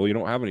mirror. Well, you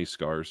don't have any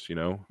scars,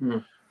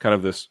 kind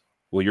of this,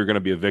 well, you're going to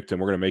be a victim.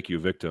 We're going to make you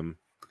a victim.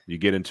 You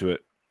get into it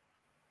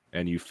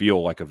and you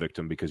feel like a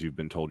victim because you've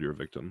been told you're a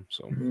victim.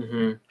 So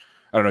I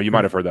don't know. You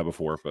might have heard that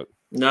before, but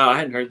no, I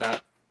hadn't heard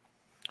that.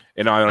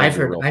 And I've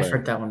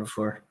heard that one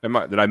before.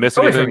 Did I miss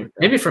anything?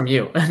 Maybe from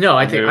you. No,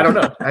 I don't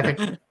know. I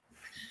think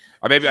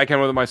maybe I can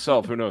with it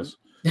myself. Who knows?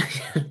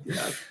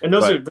 Yeah. And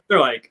those are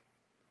like,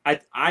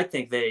 I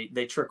think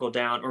they trickle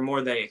down, or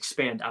more they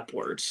expand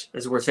upwards,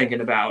 as we're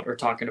thinking about or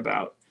talking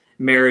about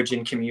marriage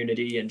and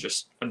community and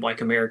just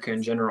like America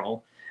in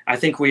general. I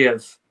think we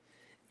have,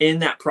 in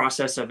that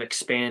process of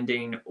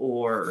expanding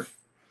or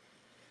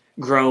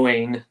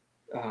growing,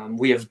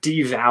 we have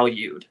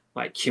devalued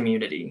like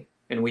community,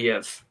 and we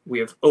have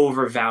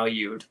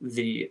overvalued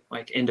the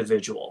like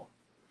individual,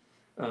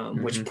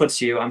 which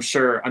puts you, I'm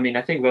sure,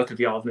 I think both of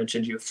y'all have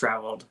mentioned you've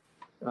traveled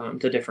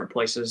to different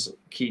places.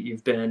 Keith,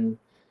 you've been,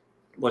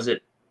 is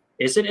it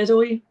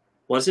Italy?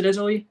 Was it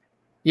Italy?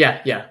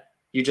 Yeah.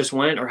 You just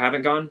went or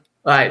haven't gone?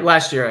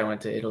 Last year I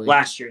went to Italy.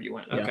 Last year you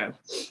went. Okay.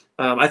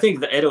 Yeah. I think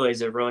that Italy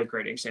is a really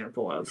great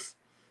example of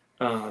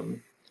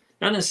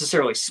not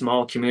necessarily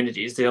small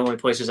communities. The only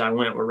places I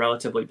went were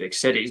relatively big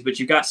cities, but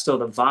you got still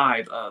the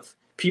vibe of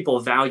people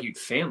valued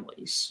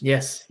families.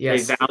 Yes. They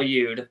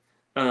valued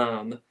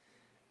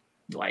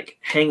like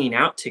hanging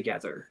out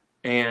together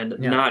and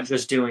not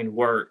just doing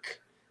work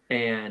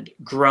and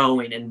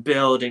growing and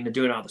building and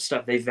doing all the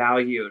stuff. They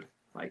valued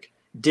like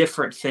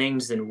different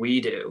things than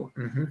we do.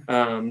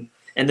 And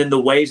then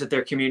the ways that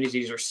their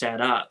communities are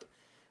set up,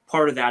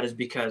 part of that is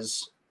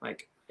because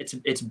like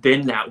it's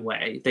been that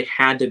way. They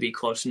had to be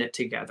close knit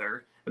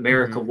together.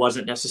 America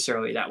wasn't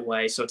necessarily that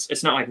way. So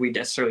it's not like we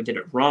necessarily did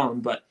it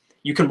wrong, but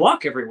you can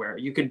walk everywhere.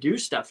 You can do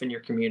stuff in your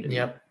community.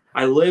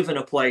 I live in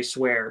a place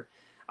where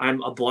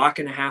I'm a block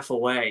and a half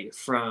away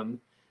from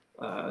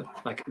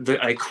like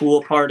a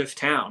cool part of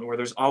town where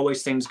there's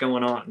always things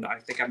going on. I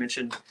think I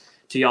mentioned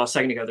to y'all a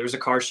second ago, there was a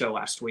car show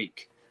last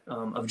week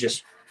of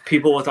just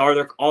people with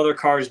all their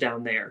cars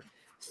down there.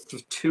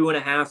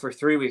 2.5 or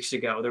 3 weeks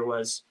ago, there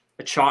was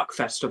a chalk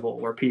festival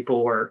where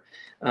people were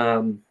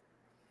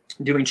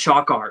doing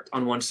chalk art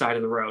on one side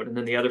of the road, and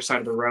then the other side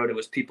of the road, it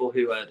was people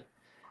who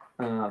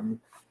had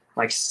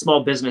like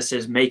small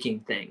businesses making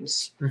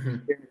things.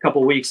 In a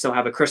couple of weeks, they'll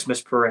have a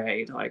Christmas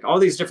parade, like all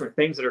these different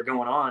things that are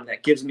going on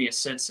that gives me a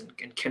sense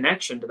and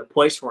connection to the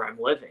place where I'm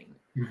living.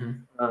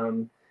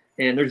 And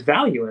there's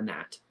value in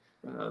that.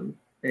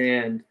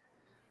 And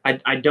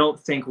I don't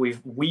think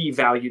we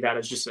value that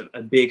as just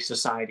a big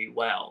society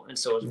well. And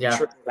so as we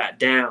trickle that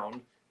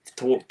down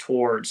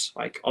towards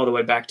like all the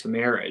way back to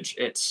marriage,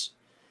 it's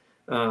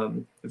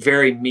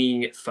very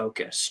me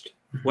focused.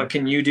 What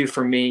can you do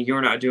for me?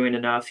 You're not doing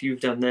enough. You've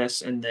done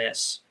this and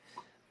this,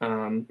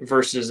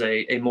 versus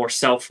a more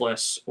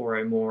selfless or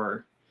a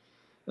more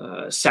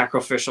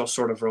sacrificial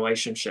sort of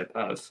relationship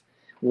of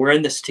we're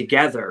in this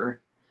together,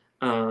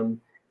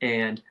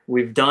 and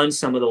we've done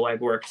some of the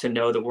legwork to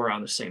know that we're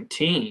on the same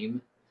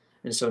team.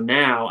 And so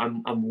now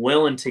I'm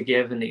willing to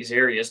give in these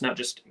areas, not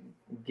just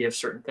give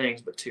certain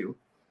things, but to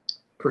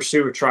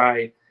pursue or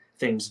try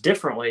things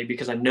differently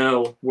because I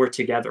know we're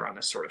together on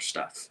this sort of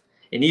stuff.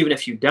 And even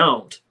if you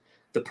don't,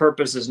 the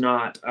purpose is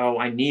not, oh,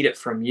 I need it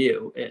from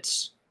you.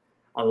 It's,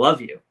 I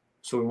love you.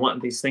 So we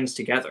want these things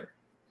together.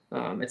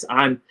 I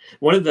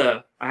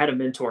had a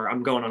mentor,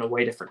 I'm going on a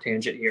way different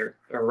tangent here,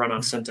 or run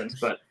on sentence,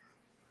 but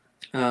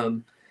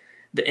an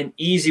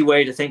easy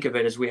way to think of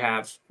it is we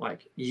have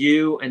like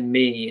you and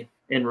me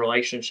in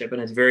relationship,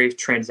 and it's very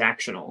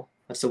transactional.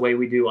 That's the way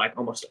we do like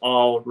almost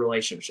all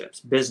relationships,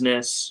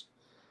 business,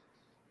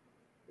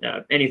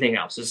 anything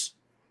else is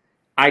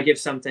I give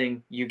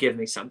something, you give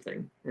me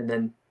something, and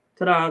then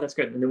ta-da, that's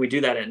good. And then we do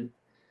that in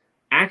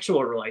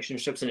actual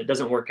relationships, and it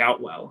doesn't work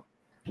out well,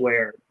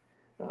 where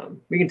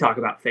we can talk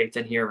about faith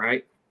in here,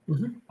 right?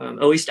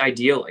 At least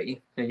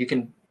ideally,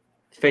 and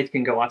faith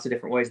can go lots of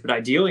different ways, but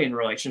ideally in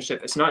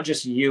relationship, it's not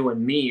just you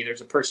and me.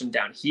 There's a person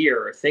down here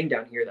or a thing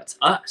down here that's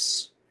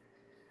us,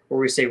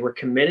 where we say we're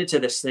committed to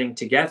this thing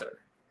together.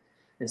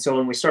 And so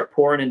when we start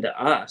pouring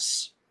into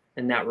us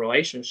in that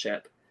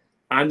relationship,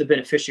 I'm the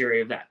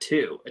beneficiary of that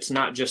too. It's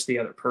not just the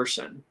other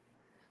person.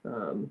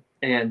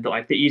 And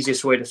like the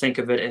easiest way to think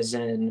of it is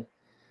in,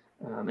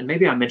 and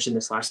maybe I mentioned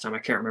this last time, I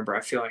can't remember.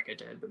 I feel like I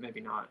did, but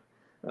maybe not.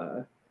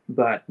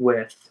 But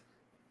with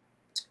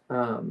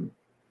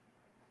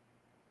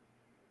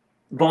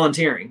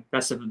volunteering,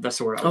 that's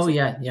the word I was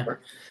yeah.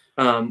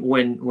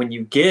 When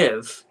you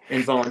give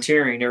in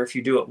volunteering, or if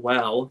you do it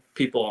well,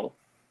 people,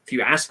 if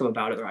you ask them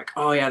about it, they're like,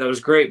 oh yeah, that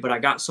was great, but I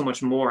got so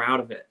much more out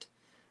of it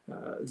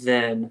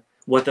than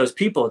what those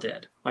people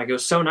did. Like it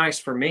was so nice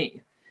for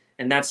me.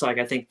 And that's like,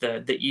 I think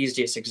the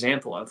easiest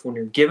example of when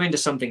you're giving to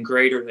something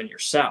greater than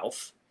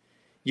yourself,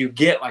 you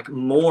get like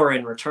more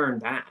in return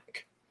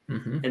back.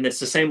 And it's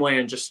the same way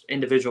in just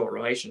individual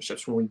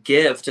relationships. When we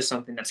give to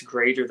something that's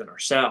greater than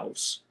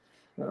ourselves,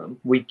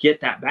 we get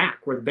that back.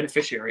 We're the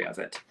beneficiary of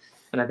it.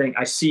 And I think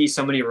I see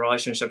so many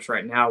relationships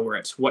right now where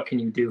it's, what can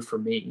you do for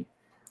me?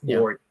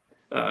 Or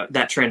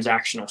that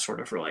transactional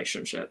sort of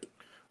relationship.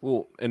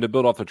 Well, and to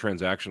build off the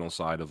transactional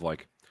side of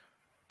like,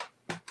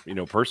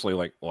 personally,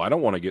 like, well, I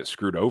don't want to get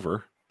screwed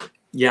over.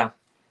 Yeah.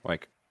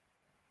 Like,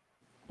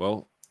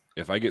 well,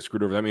 if I get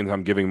screwed over, that means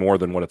I'm giving more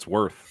than what it's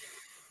worth.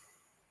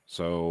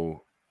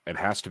 So it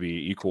has to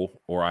be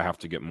equal, or I have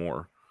to get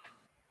more.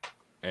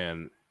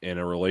 And in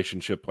a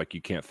relationship, like,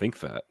 you can't think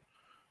that.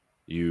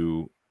 If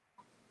you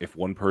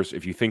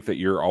think that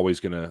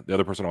the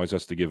other person always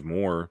has to give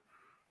more,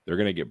 they're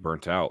going to get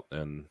burnt out,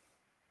 and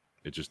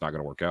it's just not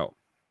going to work out.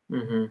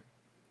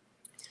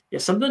 Yeah,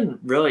 something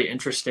really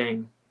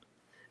interesting.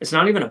 It's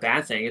not even a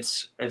bad thing.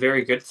 It's a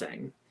very good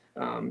thing.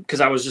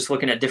 Because I was just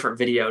looking at different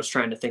videos,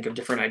 trying to think of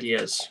different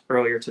ideas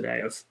earlier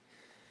today of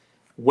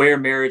where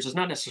marriage has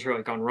not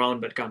necessarily gone wrong,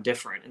 but gone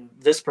different. And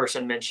this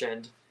person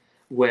mentioned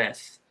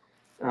with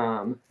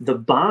the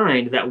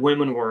bind that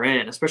women were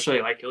in,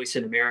 especially like at least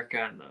in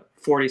America in the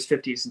 40s,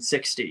 50s, and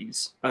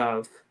 60s,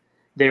 of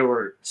they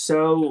were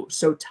so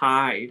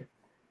tied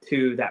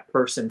to that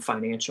person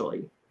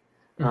financially.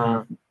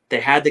 They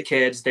had the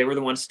kids, they were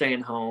the ones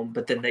staying home,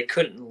 but then they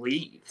couldn't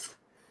leave.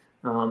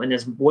 And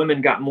as women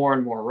got more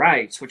and more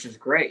rights, which is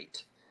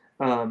great,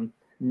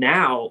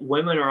 Now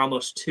women are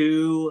almost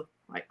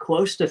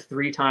close to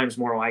 3 times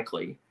more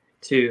likely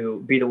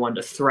to be the one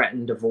to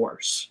threaten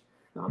divorce.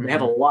 They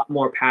have a lot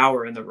more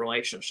power in the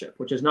relationship,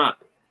 which is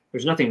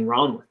there's nothing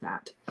wrong with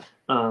that,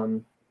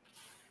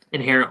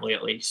 inherently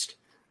at least.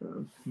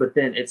 But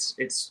then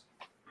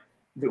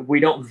we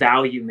don't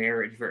value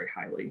marriage very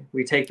highly.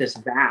 We take this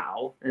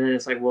vow, and then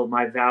it's like, well,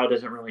 my vow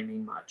doesn't really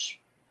mean much.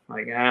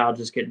 Like, I'll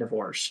just get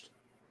divorced.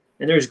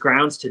 And there's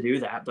grounds to do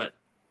that, but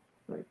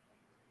like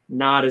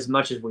not as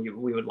much as we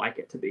would like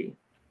it to be.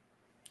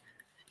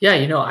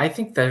 Yeah, I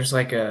think there's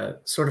like a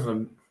sort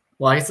of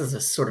I guess it's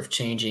a sort of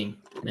changing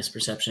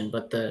misperception,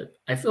 but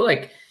I feel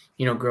like,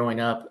 growing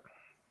up,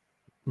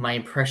 my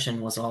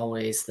impression was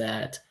always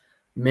that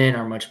men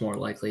are much more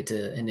likely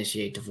to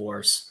initiate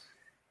divorce.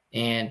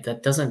 And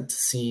that doesn't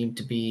seem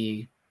to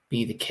be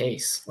the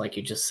case, like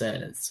you just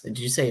said. Did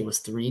you say it was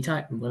 3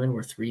 times? Women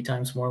were 3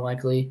 times more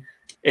likely?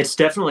 It's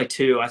definitely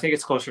 2. I think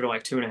it's closer to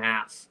like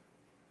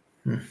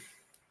 2.5.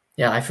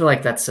 Yeah, I feel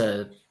like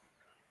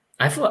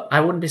I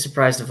wouldn't be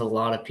surprised if a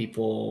lot of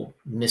people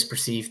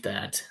misperceive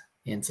that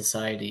in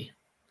society.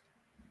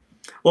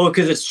 Well,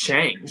 because it's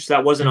changed.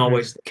 That wasn't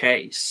always the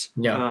case.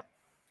 Yeah.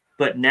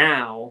 But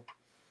now,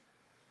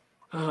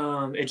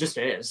 it just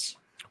is.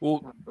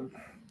 Well,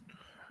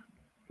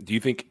 do you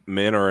think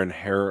men are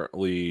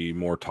inherently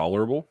more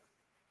tolerable?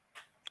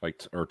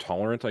 Or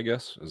tolerant, I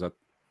guess? Is that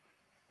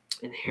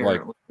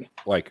inherently?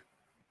 Well,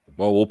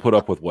 we'll put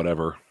up with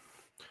whatever.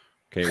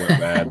 Okay, it went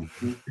bad.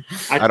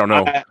 I don't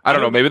know. I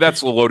don't know. Maybe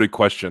that's a loaded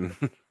question.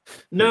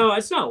 No,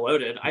 it's not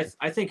loaded.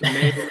 I think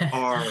men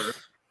are,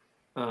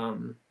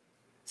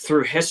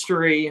 through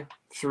history,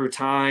 through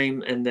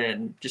time, and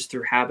then just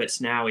through habits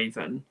now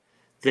even,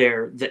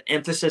 the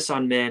emphasis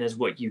on men is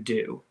what you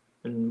do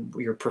and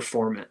your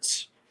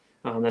performance.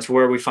 That's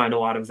where we find a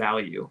lot of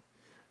value.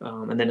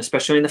 And then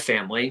especially in the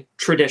family,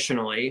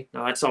 traditionally,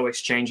 now that's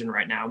always changing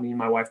right now. Me and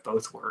my wife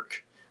both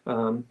work.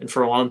 And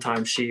for a long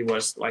time, she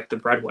was like the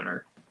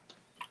breadwinner.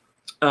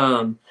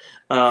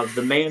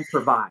 The man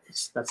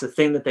provides. That's the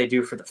thing that they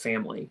do for the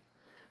family.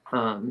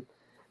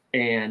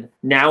 And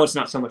now it's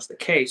not so much the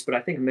case, but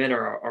I think men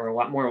are a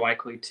lot more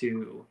likely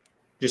to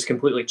just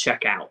completely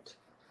check out.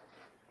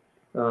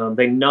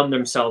 They numb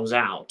themselves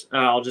out.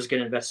 I'll just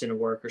get invested in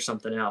work or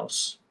something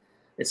else.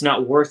 It's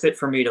not worth it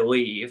for me to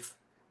leave,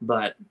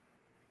 but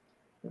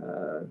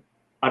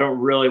I don't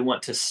really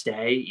want to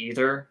stay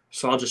either.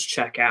 So I'll just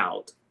check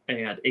out.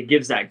 And it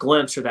gives that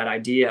glimpse or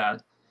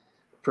that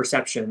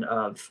perception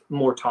of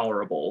more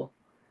tolerable,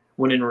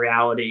 when in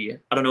reality,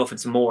 I don't know if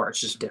it's more, it's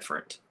just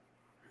different.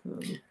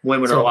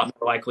 Women are a lot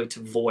more likely to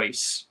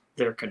voice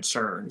their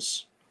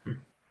concerns.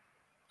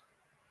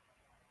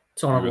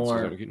 So on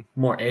a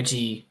more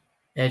edgy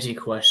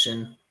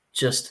question,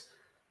 just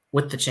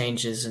with the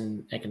changes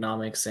in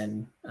economics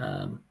and,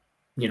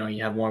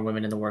 you have more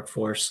women in the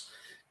workforce,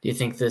 do you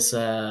think this,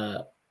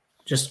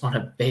 just on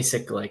a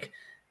basic, like,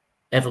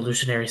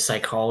 evolutionary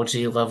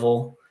psychology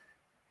level,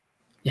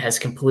 has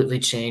completely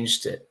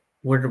changed it?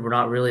 We're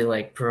not really,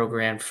 like,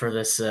 programmed for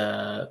this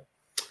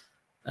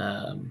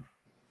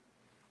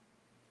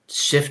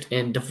shift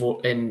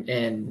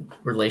in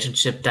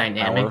relationship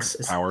dynamics.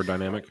 Power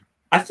dynamic.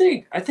 I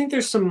think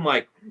there's some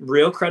like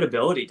real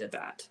credibility to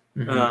that.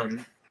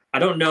 I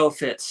don't know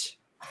if it's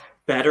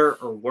better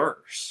or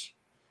worse,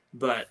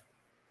 but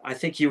I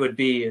think you would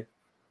be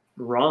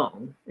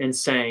wrong in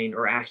saying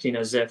or acting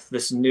as if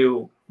this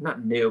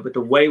not new, but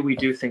the way we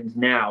do things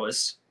now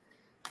is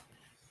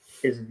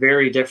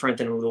very different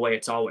than the way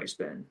it's always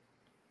been.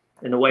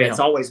 And the way it's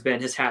always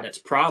been has had its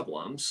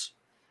problems.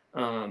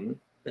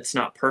 It's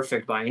not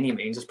perfect by any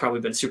means. It's probably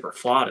been super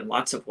flawed in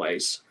lots of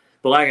ways.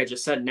 But like I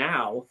just said,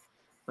 now,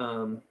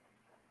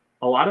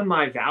 a lot of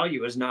my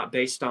value is not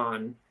based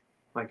on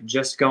like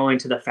just going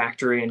to the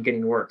factory and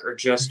getting work, or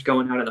just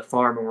going out on the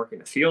farm and working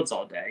the fields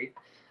all day.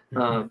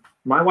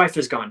 My wife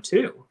is gone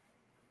too.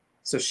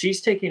 So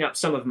she's taking up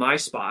some of my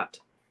spot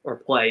or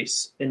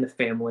place in the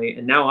family.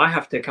 And now I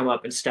have to come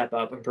up and step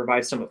up and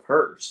provide some of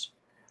hers.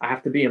 I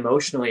have to be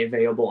emotionally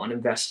available and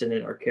invested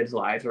in our kids'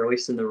 lives, or at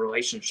least in the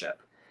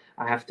relationship.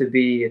 I have to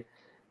be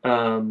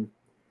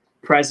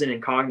present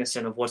and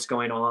cognizant of what's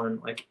going on,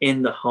 like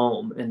in the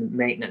home and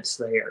maintenance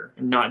there,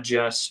 and not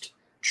just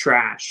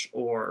trash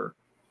or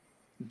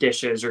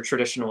dishes or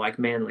traditional like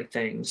manly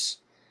things,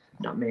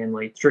 not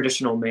manly,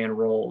 traditional man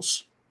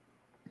roles,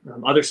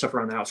 other stuff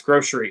around the house,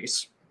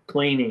 groceries,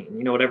 cleaning,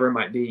 whatever it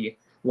might be,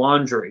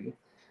 laundry.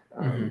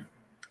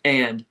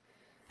 And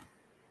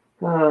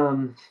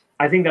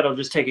I think that'll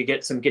just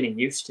take some getting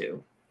used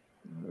to.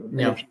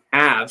 If you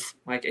have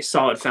like a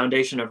solid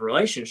foundation of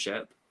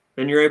relationship,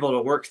 then you're able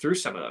to work through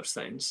some of those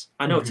things.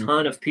 I know a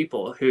ton of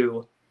people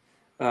who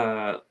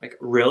like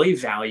really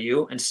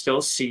value and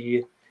still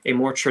see a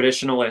more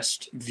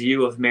traditionalist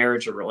view of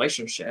marriage or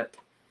relationship,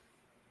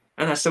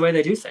 and that's the way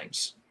they do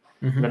things.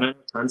 And then I know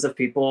tons of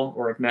people,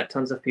 or have met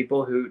tons of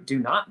people who do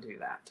not do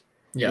that.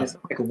 And it's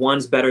not like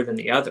one's better than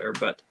the other,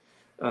 but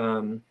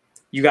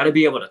you got to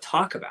be able to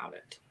talk about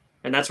it.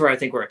 And that's where I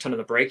think where a ton of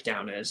the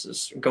breakdown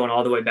is going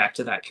all the way back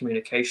to that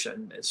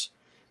communication, is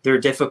they're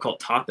difficult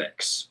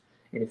topics.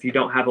 And if you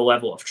don't have a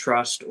level of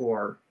trust,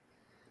 or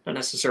not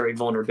necessarily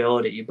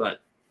vulnerability,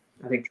 but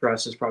I think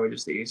trust is probably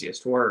just the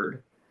easiest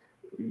word.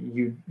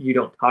 You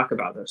don't talk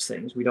about those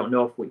things. We don't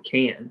know if we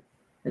can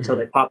until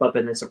they pop up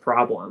and it's a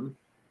problem.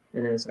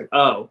 And then it's like,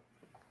 oh,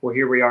 well,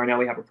 here we are. Now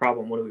we have a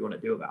problem. What do we want to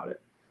do about it?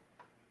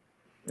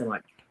 And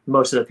like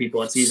most of the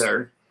people, it's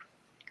either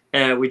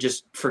we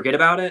just forget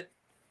about it.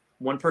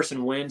 One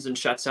person wins and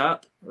shuts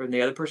up, or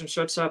the other person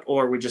shuts up,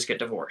 or we just get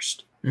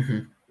divorced.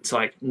 It's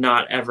like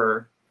not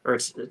ever, or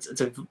it's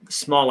a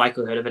small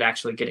likelihood of it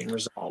actually getting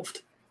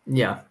resolved.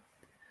 Yeah.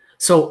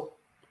 So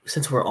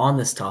since we're on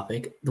this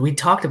topic, we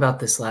talked about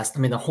this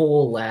the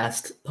whole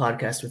last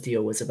podcast with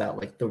you was about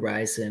like the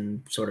rise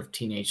in sort of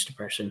teenage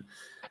depression.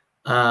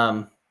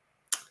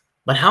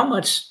 But how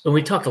much, when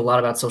we talked a lot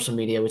about social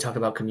media, we talked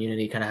about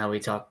community, kind of how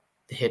we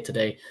hit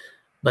today,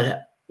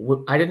 but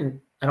I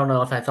don't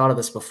know if I thought of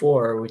this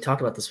before, or we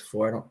talked about this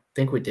before. I don't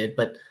think we did,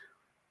 but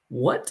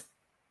what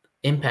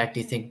impact do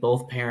you think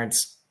both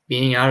parents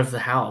being out of the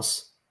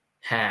house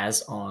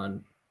has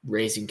on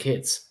raising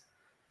kids?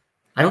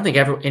 I don't think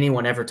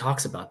anyone ever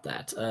talks about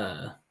that.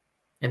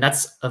 And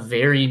that's a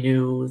very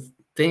new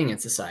thing in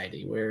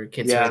society where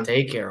kids are in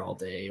daycare all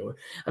day. Or,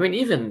 I mean,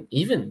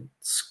 even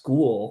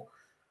school,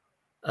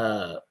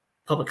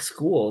 public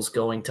schools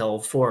going till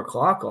 4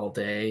 o'clock all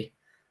day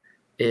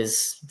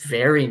is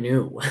very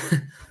new.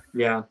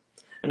 Yeah.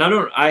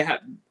 And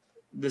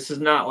this is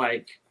not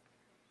like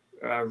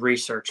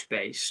research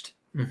based.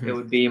 It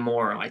would be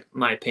more like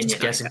my opinion.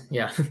 Just guessing.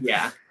 Yeah.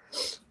 Yeah.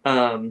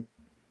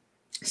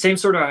 Same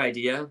sort of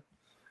idea.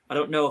 I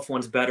don't know if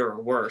one's better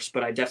or worse,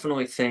 but I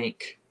definitely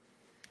think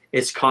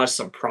it's caused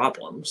some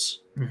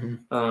problems.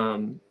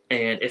 And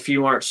if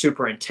you aren't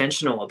super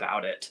intentional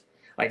about it,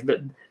 like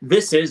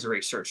this is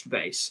research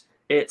based.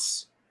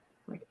 It's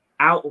like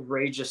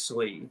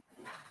outrageously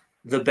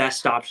the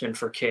best option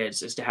for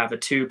kids is to have a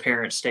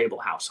 2-parent stable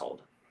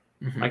household.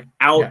 Like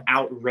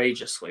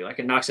outrageously, like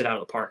it knocks it out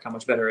of the park how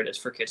much better it is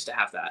for kids to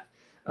have that.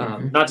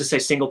 Not to say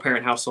single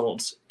parent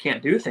households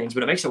can't do things,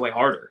 but it makes it way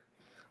harder.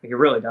 Like it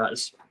really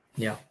does.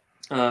 Yeah.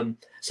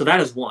 So that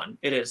is one.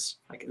 It is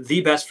like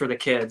the best for the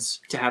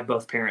kids to have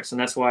both parents. And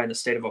that's why in the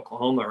state of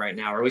Oklahoma right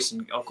now, or at least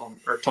in Oklahoma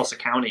or Tulsa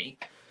County,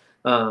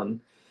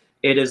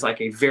 it is like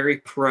a very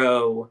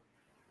pro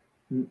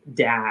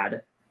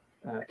dad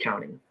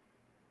county.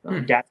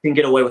 Dads can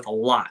get away with a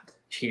lot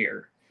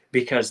here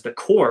because the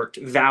court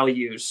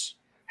values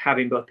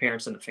having both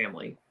parents in the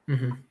family,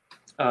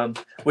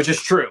 which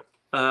is true,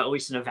 at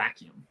least in a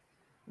vacuum.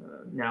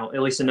 Now,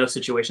 at least in those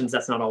situations,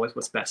 that's not always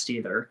what's best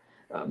either.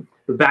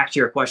 But back to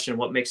your question,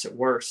 what makes it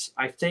worse?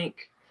 I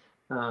think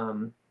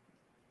what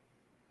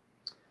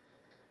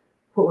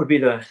would be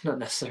not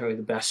necessarily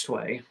the best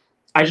way.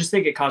 I just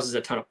think it causes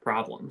a ton of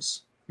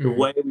problems. The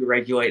way we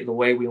regulate, the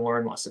way we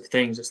learn lots of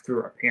things is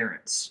through our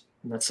parents.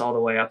 And that's all the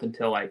way up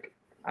until 8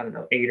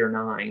 or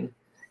 9.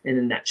 And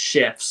then that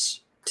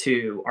shifts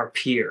to our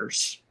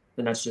peers.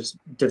 And that's just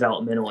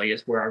developmentally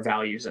is where our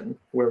values and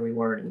where we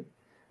learn and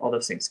all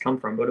those things come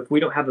from. But if we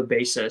don't have a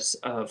basis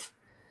of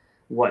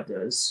what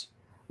does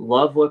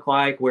love look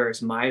like, where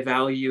is my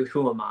value,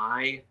 who am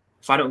I?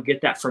 If I don't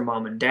get that from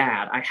mom and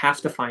dad, I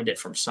have to find it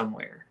from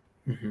somewhere.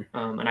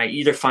 And I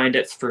either find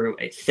it through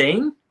a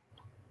thing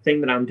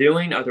that I'm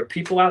doing, other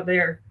people out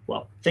there,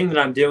 thing that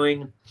I'm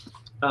doing,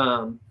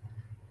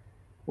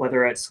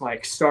 whether it's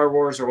like Star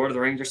Wars or Lord of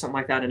the Rings or something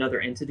like that,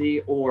 another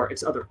entity, or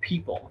it's other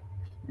people.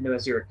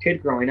 As you're a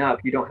kid growing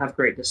up, you don't have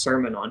great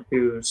discernment on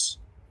who's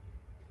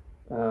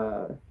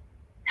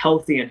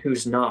healthy and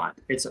who's not.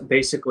 It's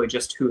basically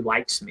just who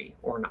likes me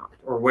or not,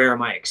 or where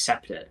am I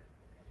accepted.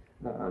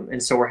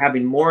 And so we're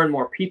having more and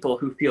more people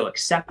who feel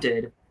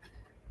accepted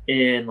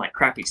in like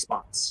crappy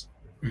spots.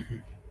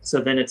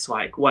 So then it's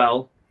like,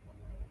 well,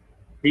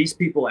 these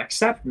people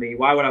accept me.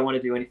 Why would I want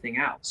to do anything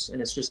else?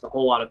 And it's just a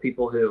whole lot of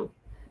people who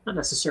not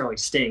necessarily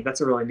stink.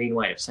 That's a really mean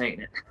way of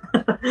saying it.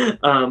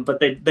 But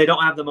they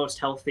don't have the most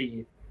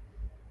healthy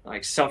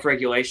like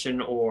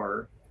self-regulation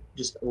or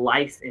just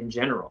life in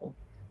general,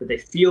 but they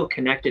feel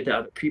connected to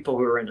other people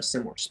who are in a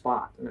similar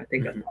spot. And I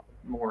think that's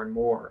more and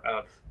more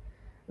of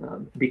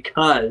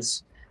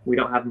because we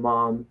don't have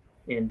mom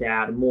and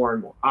dad more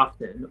and more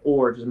often,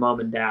 or just mom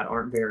and dad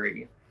aren't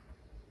very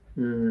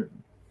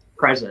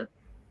present,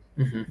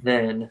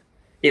 then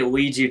it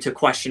leads you to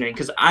questioning.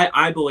 Because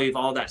I believe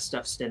all that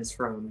stuff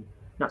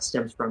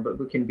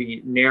but can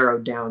be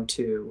narrowed down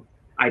to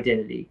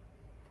identity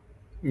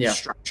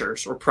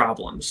structures or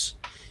problems.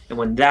 And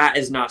when that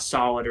is not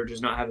solid or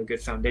does not have a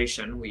good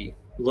foundation, we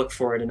look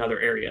for it in other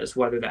areas,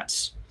 whether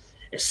that's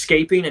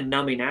escaping and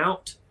numbing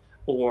out,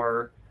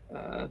 or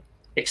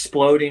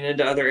exploding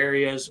into other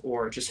areas,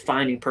 or just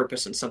finding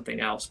purpose in something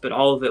else. But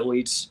all of it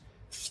leads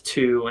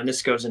to, and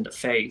this goes into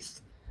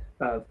faith,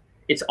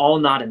 it's all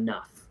not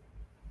enough.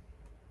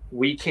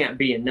 We can't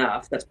be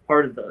enough. That's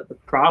part of the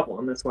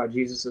problem. That's why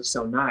Jesus is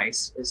so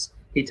nice, is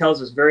he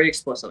tells us very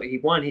explicitly.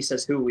 He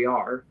says who we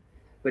are,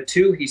 but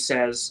 2, he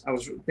says, I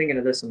was thinking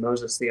of this in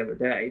Moses the other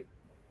day.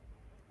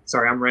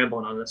 Sorry, I'm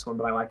rambling on this one,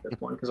 but I like this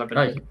one because I've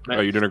been.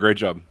 You're doing a great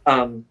job.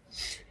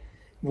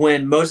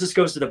 When Moses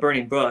goes to the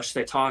burning bush,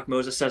 they talk.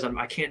 Moses says,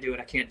 I can't do it.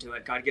 I can't do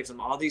it. God gives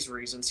him all these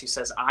reasons. He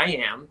says, I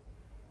am.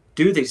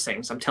 Do these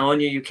things. I'm telling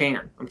you, you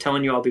can. I'm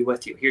telling you, I'll be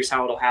with you. Here's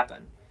how it'll happen.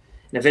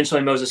 And eventually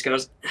Moses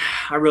goes,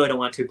 I really don't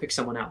want to. Pick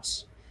someone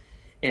else.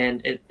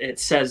 And it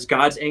says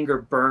God's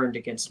anger burned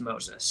against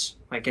Moses,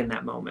 like in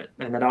that moment.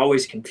 And that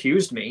always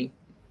confused me.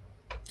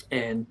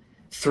 And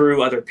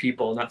through other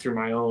people, not through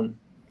my own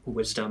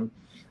wisdom,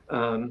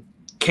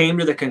 came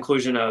to the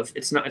conclusion of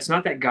it's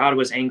not that God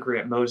was angry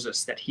at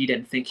Moses that he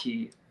didn't think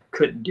he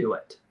couldn't do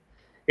it.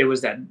 It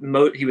was that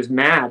he was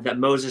mad that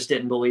Moses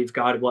didn't believe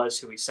God was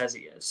who he says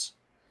he is.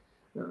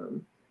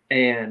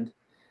 And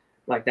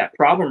like that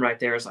problem right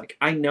there is like,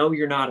 I know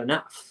you're not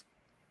enough.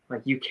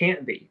 Like you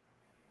can't be.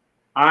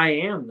 I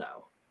am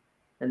though.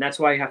 And that's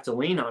why you have to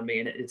lean on me.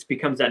 And it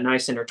becomes that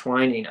nice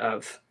intertwining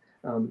of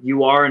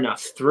you are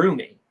enough through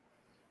me.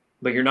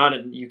 But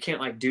you can't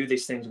like do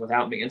these things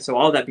without me. And so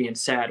all that being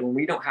said, when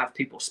we don't have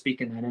people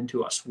speaking that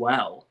into us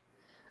well,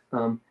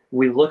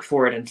 we look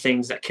for it in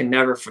things that can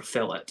never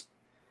fulfill it.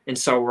 And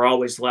so we're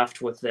always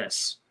left with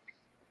this,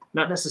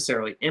 not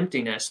necessarily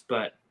emptiness,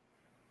 but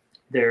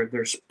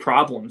there's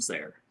problems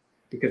there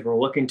because we're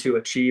looking to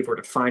achieve or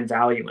to find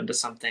value into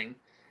something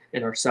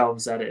in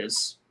ourselves that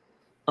is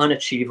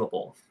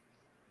unachievable.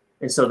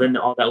 And so then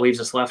all that leaves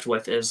us left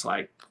with is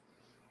like,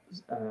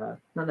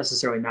 not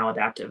necessarily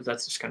maladaptive.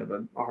 That's just kind of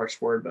a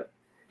harsh word, but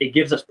it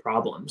gives us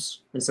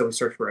problems. And so we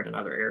search for it in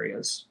other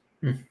areas.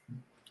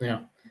 Yeah.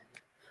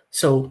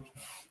 So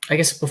I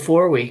guess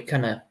before we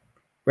kind of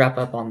wrap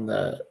up on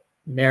the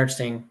marriage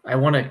thing, I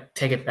want to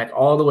take it back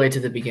all the way to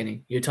the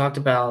beginning. You talked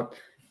about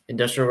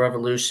Industrial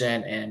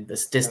Revolution and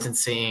this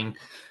distancing,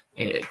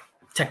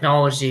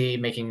 technology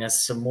making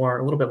us a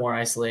little bit more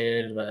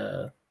isolated,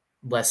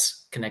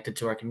 less connected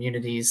to our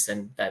communities,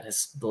 and that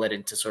has led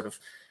into sort of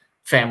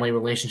family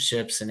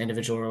relationships and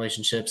individual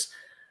relationships.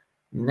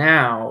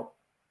 Now,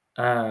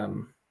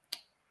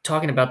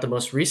 talking about the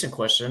most recent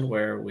question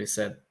where we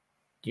said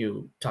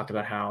you talked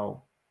about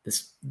how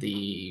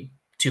the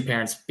two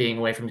parents being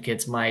away from the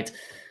kids might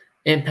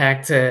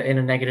impact in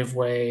a negative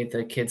way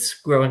the kids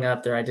growing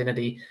up, their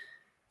identity.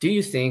 Do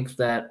you think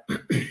that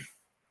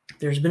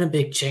there's been a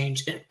big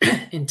change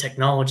in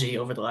technology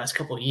over the last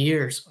couple of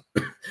years?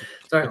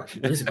 Sorry, I'm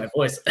losing my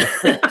voice.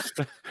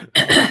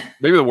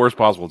 Maybe the worst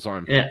possible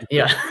time.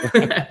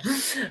 Yeah.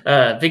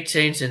 Big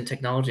change in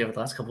technology over the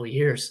last couple of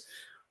years,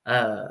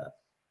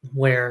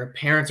 where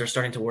parents are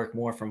starting to work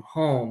more from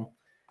home,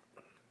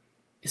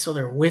 so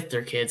they're with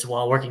their kids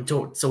while working.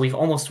 So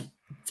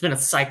it's been a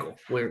cycle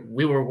where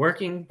we were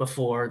working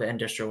before the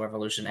Industrial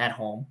Revolution at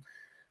home,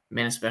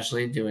 men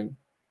especially doing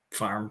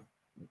farm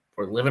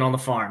or living on the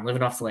farm,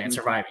 living off the land,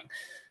 surviving.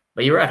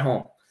 But you were at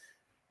home.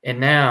 And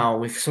now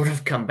we've sort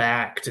of come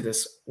back to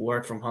this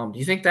work from home. Do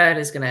you think that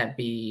is going to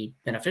be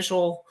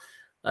beneficial?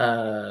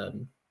 Do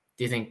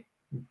you think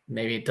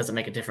maybe it doesn't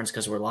make a difference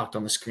because we're locked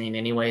on the screen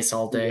anyways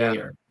all day?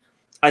 Yeah. Or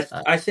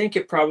I think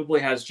it probably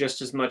has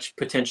just as much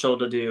potential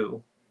to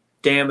do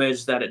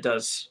damage that it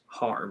does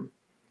harm.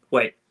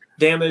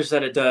 Damage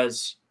that it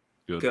does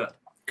good.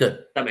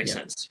 That makes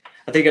sense.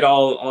 I think it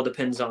all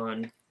depends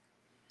on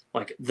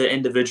like the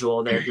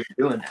individual there who's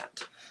doing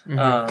that.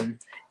 Mm-hmm.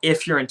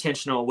 If you're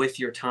intentional with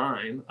your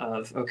time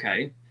of,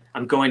 okay,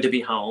 I'm going to be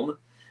home.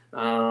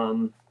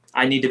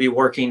 I need to be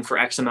working for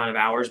X amount of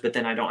hours, but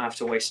then I don't have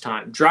to waste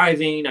time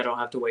driving. I don't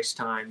have to waste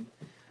time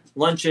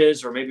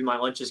lunches, or maybe my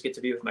lunches get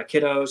to be with my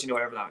kiddos,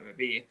 whatever that may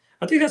be.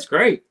 I think that's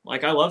great.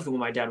 Like I loved when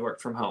my dad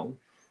worked from home.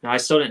 Now I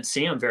still didn't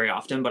see him very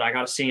often, but I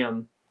got to see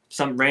him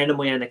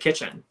randomly in the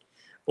kitchen.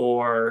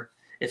 Or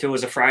if it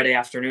was a Friday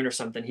afternoon or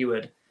something, he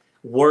would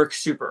work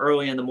super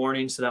early in the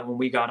morning so that when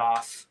we got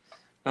off,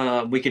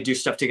 we could do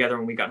stuff together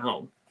when we got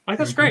home. Like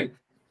that's great.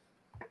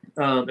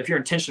 If you're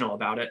intentional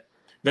about it,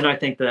 then I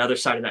think the other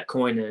side of that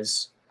coin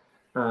is,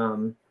 I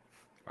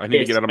need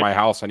to get out of my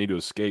house. I need to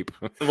escape.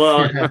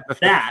 Well,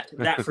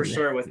 that for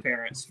sure with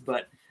parents,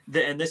 but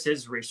and this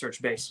is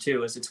research based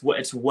too. Is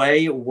it's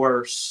way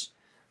worse.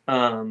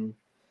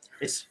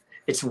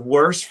 It's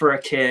worse for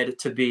a kid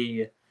to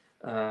be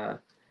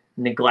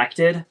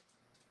neglected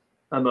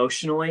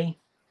emotionally.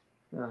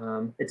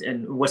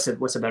 And what's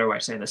a better way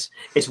of saying this?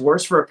 It's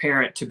worse for a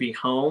parent to be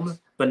home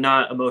but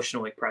not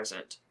emotionally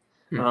present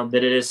than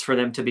it is for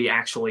them to be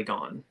actually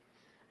gone.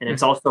 And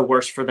it's also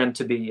worse for them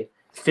to be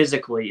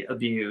physically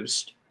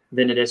abused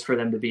than it is for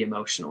them to be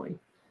emotionally.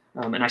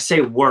 And I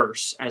say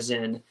worse as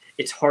in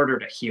it's harder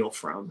to heal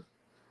from.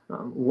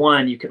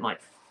 One, you can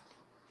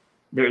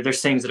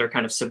there's things that are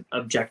kind of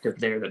subjective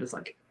there that is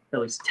like at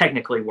least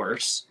technically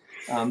worse,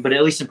 but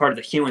at least in part of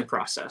the healing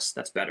process,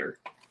 that's better.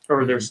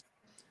 Or there's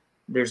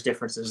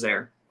differences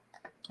there.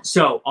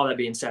 So all that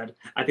being said,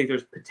 I think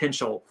there's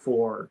potential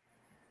for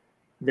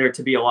there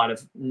to be a lot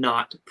of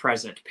not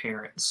present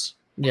parents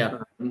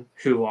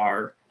who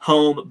are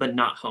home but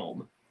not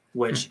home,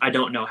 which I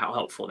don't know how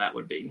helpful that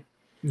would be.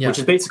 Yeah. Which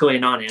is basically a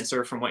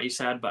non-answer from what you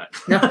said, but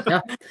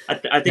I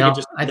think it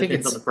just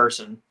depends on the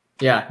person.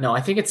 Yeah, no, I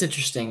think it's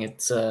interesting.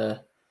 It's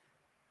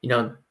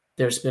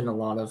there's been a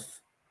lot of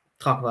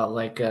talk about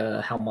like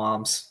how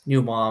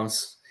new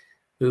moms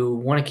who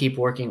want to keep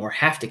working or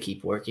have to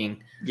keep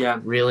working,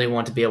 really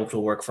want to be able to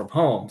work from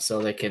home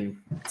so they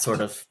can sort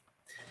of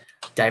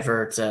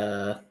divert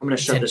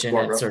attention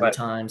at certain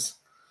times.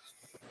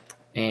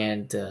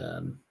 And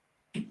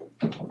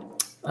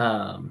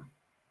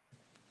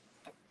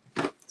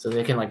so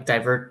they can like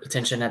divert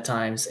attention at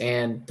times.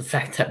 And the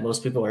fact that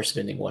most people are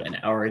spending an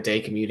hour a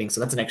day commuting, so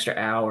that's an extra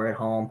hour at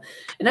home.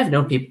 And I've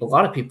known a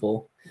lot of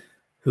people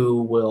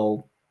who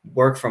will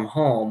work from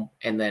home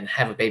and then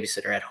have a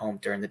babysitter at home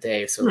during the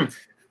day. So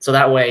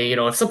that way,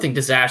 if something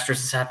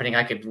disastrous is happening,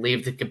 I could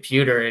leave the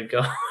computer and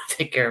go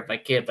take care of my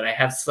kid, but I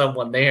have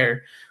someone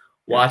there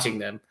watching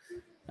them.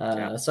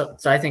 So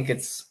I think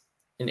it's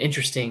an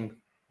interesting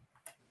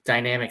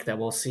dynamic that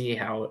we'll see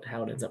how it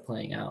ends up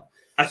playing out.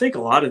 I think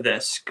a lot of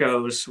this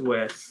goes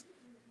with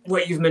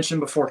what you've mentioned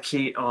before,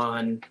 Keith,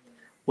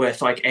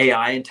 with like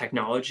AI and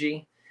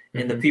technology,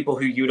 and the people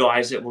who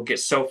utilize it will get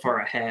so far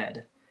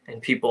ahead,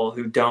 and people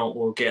who don't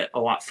will get a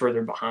lot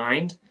further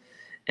behind.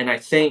 And I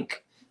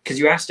think, because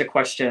you asked a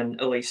question,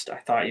 at least I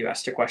thought you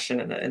asked a question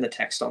in the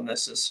text on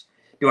this, is,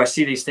 do I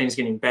see these things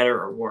getting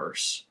better or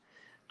worse?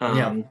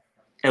 At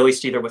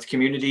least either with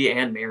community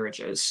and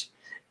marriages.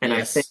 And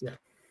I think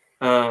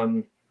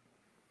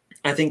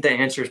the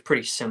answer is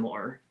pretty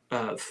similar.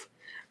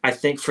 I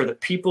think for the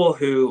people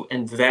who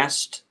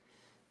invest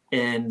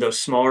in those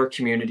smaller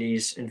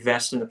communities,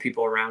 invest in the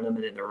people around them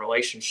and in their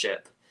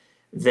relationship,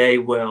 they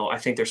will. I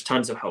think there's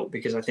tons of hope,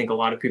 because I think a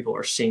lot of people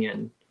are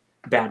seeing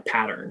bad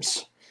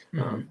patterns.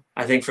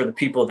 I think for the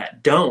people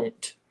that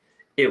don't,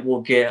 it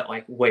will get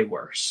like way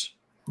worse.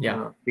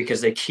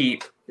 Because they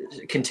keep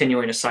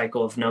continuing a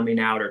cycle of numbing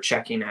out or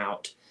checking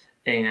out,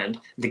 and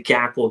the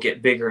gap will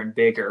get bigger and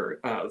bigger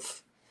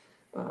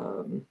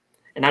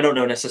and I don't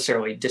know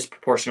necessarily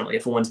disproportionately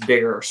if one's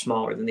bigger or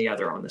smaller than the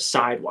other on the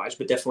sidewise,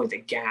 but definitely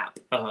the gap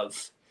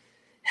of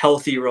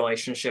healthy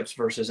relationships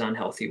versus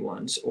unhealthy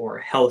ones, or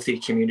healthy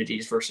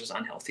communities versus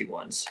unhealthy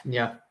ones.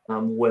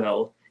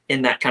 Will,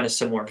 in that kind of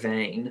similar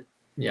vein,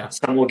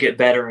 some will get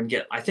better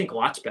and I think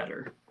lots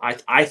better.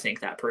 I think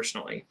that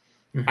personally.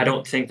 I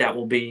don't think that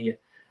will be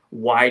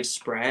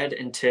widespread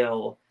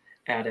until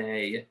at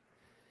a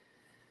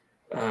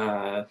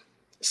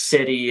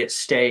city,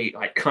 state,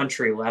 like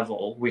country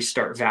level, we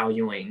start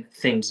valuing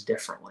things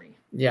differently.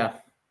 There's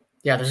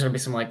gonna be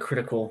some like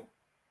critical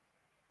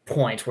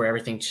point where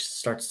everything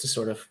starts to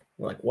sort of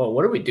like, whoa,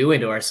 what are we doing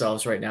to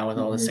ourselves right now with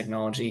all this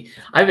technology?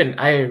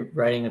 I'm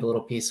writing a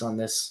little piece on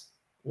this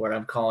where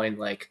I'm calling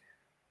like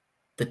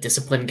the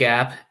discipline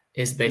gap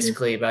is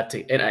basically about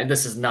to, and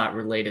this is not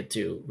related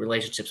to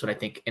relationships, but I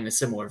think in a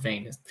similar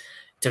vein,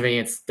 to me,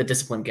 it's the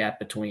discipline gap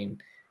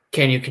between,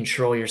 can you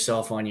control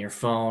yourself on your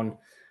phone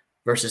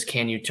versus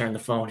can you turn the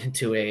phone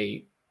into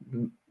a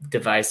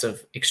device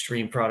of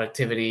extreme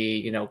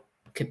productivity,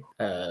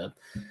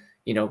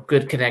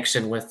 good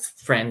connection with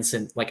friends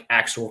and like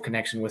actual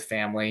connection with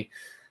family.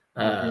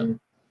 And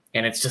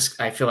it's just,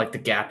 I feel like the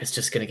gap is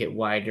just going to get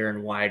wider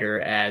and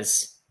wider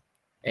as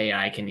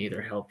AI can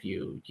either help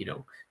you,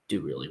 do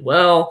really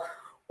well,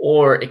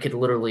 or it could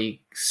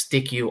literally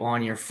stick you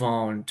on your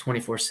phone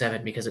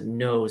 24/7 because it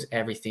knows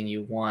everything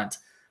you want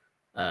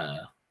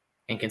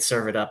and can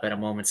serve it up at a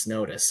moment's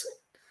notice.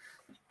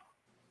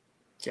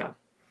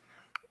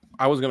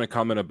 I was going to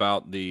comment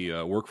about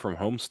the work from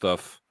home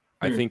stuff.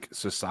 I think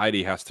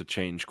society has to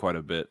change quite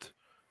a bit.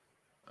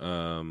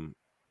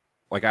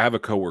 Like I have a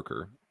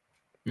coworker,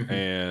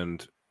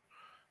 and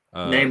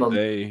name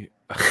them.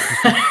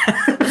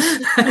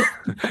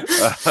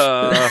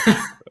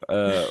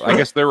 I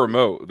guess they're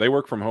remote. They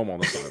work from home all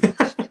the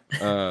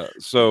time.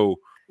 So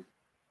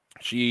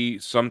she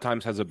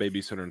sometimes has a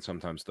babysitter and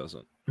sometimes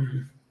doesn't.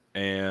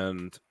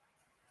 And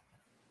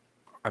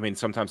I mean,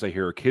 sometimes I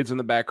hear her kids in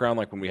the background,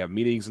 like when we have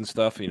meetings and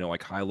stuff,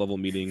 like high level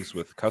meetings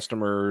with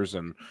customers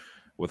and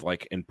with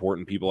like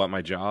important people at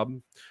my job.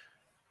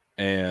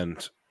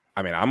 And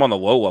I mean, I'm on the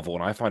low level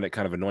and I find it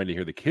kind of annoying to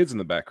hear the kids in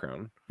the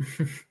background.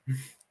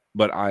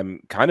 But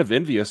I'm kind of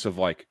envious of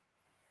like,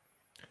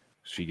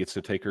 she gets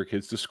to take her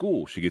kids to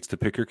school. She gets to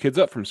pick her kids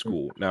up from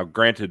school. Now,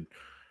 granted,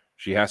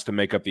 she has to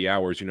make up the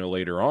hours,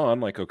 later on.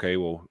 Like, okay,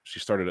 well, she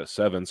started at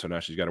 7, so now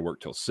she's got to work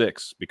till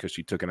 6 because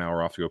she took an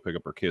hour off to go pick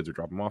up her kids or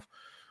drop them off.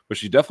 But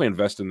she's definitely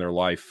invested in their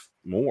life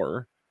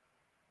more.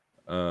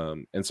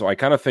 And so I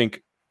kind of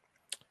think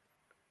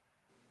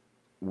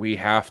we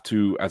have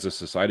to, as a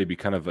society, be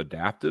kind of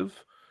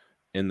adaptive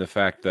in the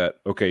fact that,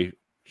 okay,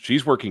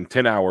 she's working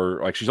 10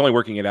 hours, like she's only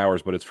working 8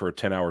 hours, but it's for a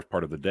 10 hours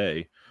part of the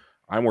day.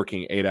 I'm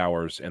working 8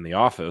 hours in the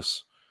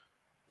office.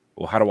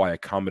 Well, how do I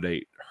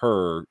accommodate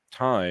her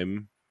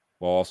time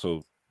while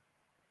also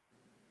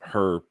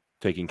her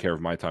taking care of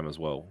my time as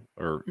well,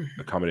 or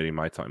accommodating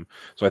my time?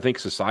 So I think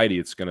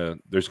society,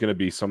 there's going to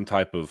be some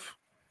type of,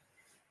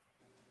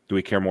 do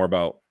we care more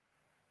about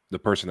the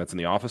person that's in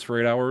the office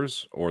for 8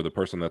 hours or the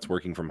person that's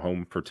working from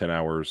home for 10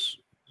 hours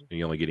and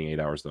you're only getting 8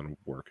 hours done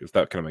work? If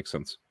that kind of makes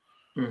sense.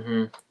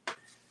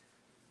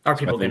 Are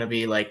people going to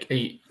be like,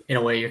 in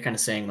a way you're kind of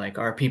saying like,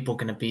 are people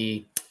going to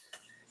be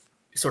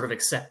sort of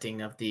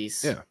accepting of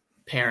these Yeah.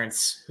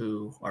 parents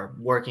who are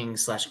working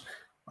 /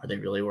 are they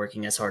really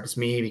working as hard as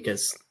me?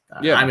 Because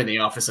Yeah. I'm in the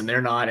office and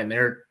they're not, and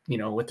they're,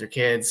 with their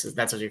kids.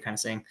 That's what you're kind of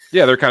saying.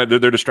 Yeah,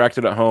 they're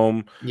distracted at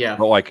home. Yeah.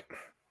 But like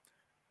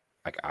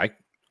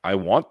I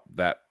want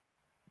that.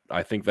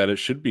 I think that it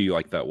should be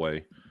like that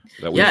way.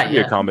 That we should be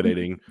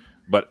accommodating.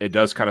 But it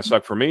does kind of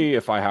suck for me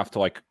if I have to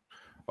like,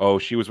 oh,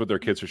 she was with their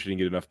kids so she didn't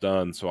get enough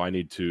done, so I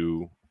need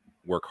to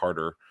work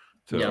harder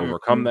to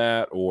overcome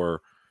that,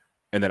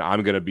 and then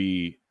I'm gonna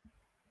be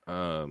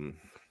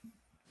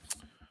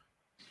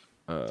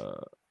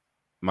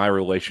my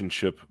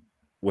relationship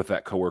with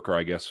that coworker,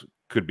 I guess,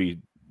 could be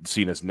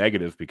seen as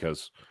negative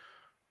because,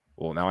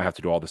 well, now I have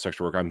to do all this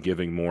extra work. I'm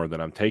giving more than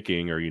I'm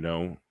taking, or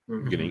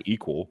getting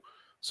equal.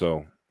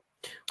 So,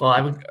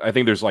 well, I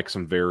think there's like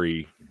some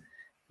very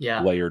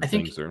layered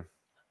things there.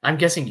 I'm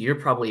guessing you're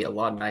probably a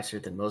lot nicer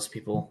than most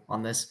people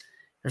on this.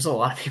 There's a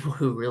lot of people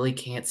who really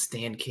can't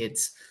stand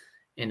kids,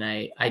 and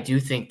I do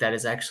think that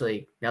is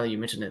actually, now that you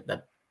mentioned it,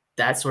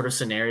 that sort of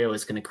scenario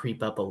is going to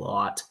creep up a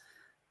lot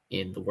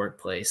in the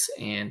workplace.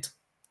 And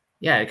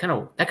yeah, that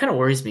kind of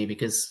worries me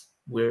because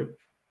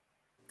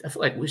I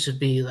feel like we should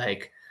be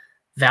like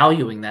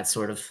valuing that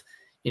sort of,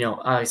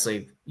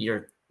 obviously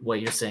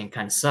what you're saying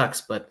kind of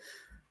sucks, but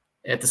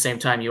at the same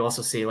time, you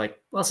also see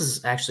like, well, this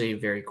is actually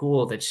very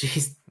cool that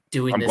she's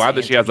doing this. I'm glad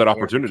that she has that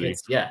opportunity.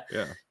 Yeah.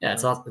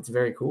 It's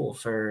very cool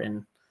for her.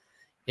 And,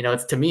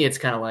 it's, to me, it's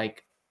kind of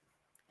like,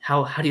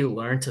 how do you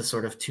learn to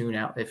sort of tune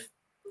out if,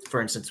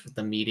 for instance, with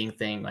the meeting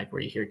thing, like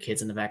where you hear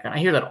kids in the background, I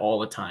hear that all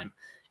the time.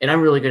 And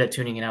I'm really good at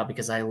tuning it out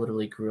because I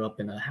literally grew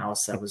up in a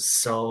house that was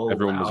so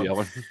everyone loud.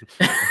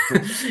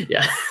 was yelling.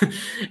 Yeah.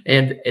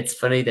 And it's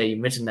funny that you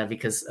mentioned that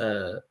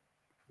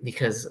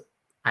because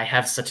I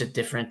have such a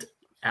different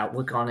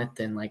outlook on it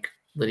than like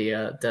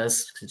Lydia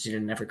does, because she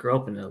didn't ever grow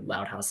up in a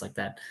loud house like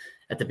that.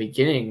 At the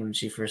beginning, when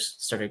she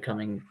first started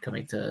coming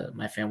to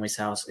my family's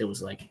house, it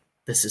was like,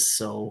 this is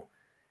so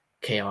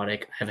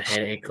chaotic. I have a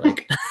headache.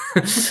 Like,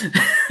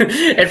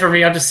 and for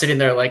me, I'm just sitting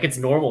there like it's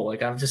normal.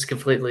 Like I'm just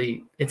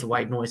it's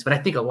white noise. But I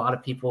think a lot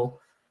of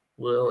people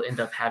will end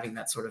up having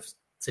that sort of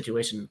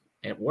situation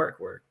at work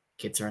where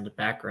kids are in the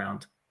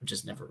background, which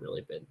has never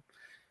really been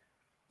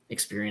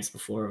experienced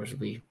before, which will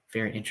be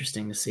very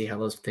interesting to see how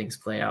those things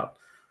play out.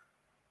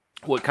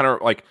 Well, kind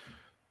of like,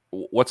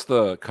 what's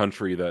the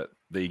country that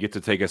you get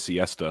to take a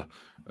siesta?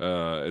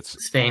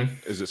 It's Spain.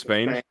 Is it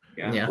Spain?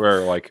 Yeah.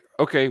 Where like,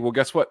 okay, well,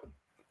 guess what?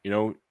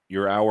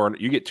 Your hour,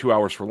 you get 2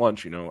 hours for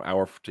lunch.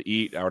 Hour to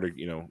eat, hour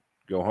to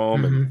go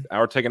home, and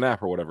hour to take a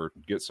nap or whatever,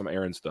 get some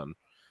errands done.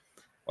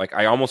 Like,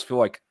 I almost feel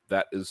like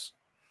that is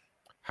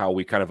how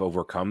we kind of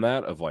overcome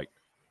that. Of like,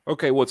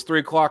 okay, well, it's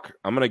 3:00.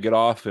 I'm gonna get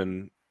off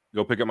and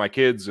go pick up my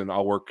kids, and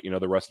I'll work,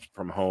 the rest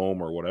from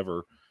home or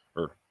whatever.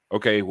 Or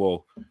okay,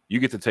 well, you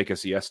get to take a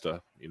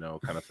siesta,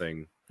 kind of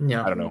thing.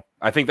 Yeah. I don't know.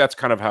 I think that's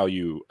kind of how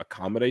you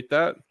accommodate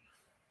that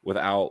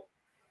without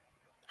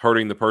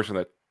hurting the person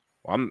that,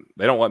 well,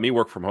 they don't let me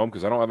work from home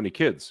because I don't have any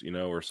kids,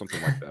 or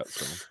something like that.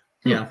 So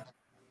yeah.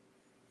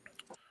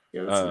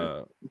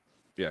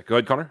 Yeah. Go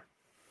ahead, Connor.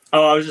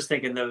 Oh, I was just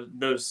thinking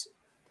the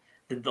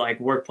like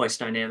workplace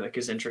dynamic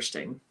is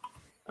interesting,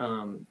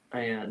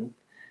 and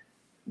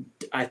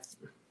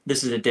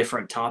this is a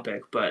different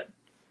topic, but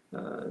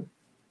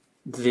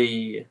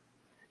the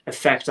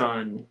effect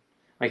on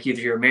like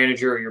either your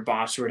manager or your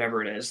boss or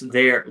whatever it is,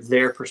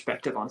 their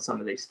perspective on some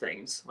of these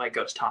things like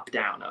goes top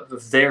down.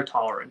 If they're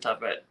tolerant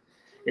of it,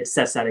 it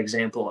sets that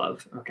example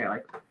of, okay,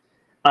 like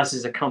us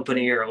as a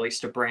company or at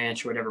least a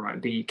branch or whatever it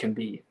might be can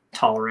be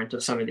tolerant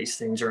of some of these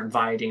things or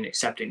inviting and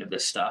accepting of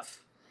this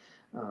stuff.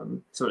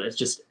 So it's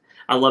just,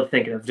 I love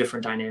thinking of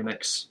different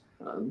dynamics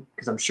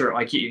because I'm sure,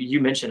 like you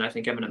mentioned, I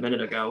think Evan, a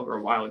minute ago or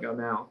a while ago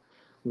now,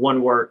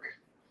 one work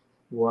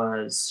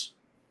was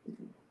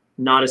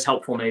not as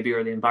helpful maybe,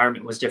 or the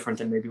environment was different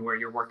than maybe where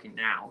you're working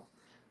now.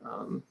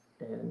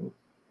 And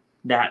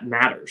that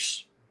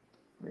matters,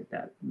 like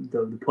that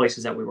the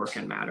places that we work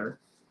in matter.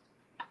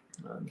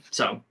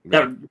 So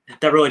that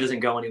really doesn't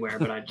go anywhere,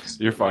 but I just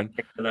you're fine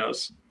for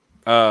those.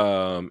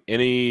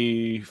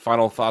 Any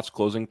final thoughts,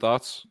 closing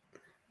thoughts?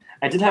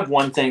 I did have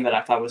one thing that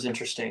I thought was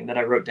interesting that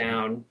I wrote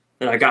down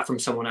that I got from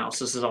someone else.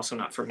 This is also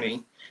not from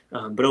me,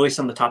 but at least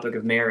on the topic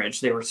of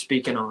marriage, they were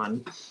speaking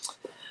on.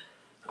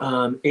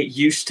 It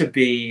used to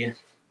be,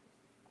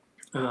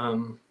 like,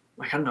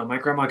 I don't know, my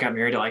grandma got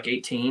married at like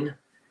 18,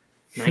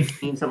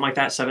 19, something like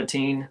that,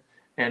 17.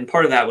 And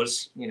part of that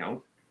was,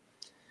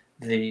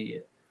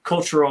 the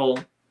cultural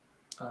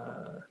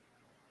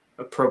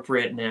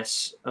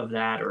appropriateness of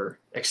that, or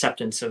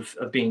acceptance of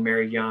being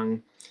married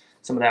young.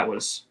 Some of that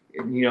was,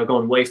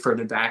 going way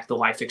further back, the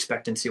life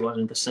expectancy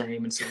wasn't the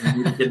same. And so you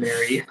needed to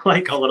marry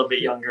like a little bit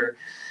younger.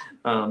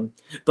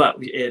 But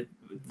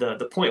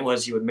the point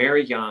was you would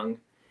marry young,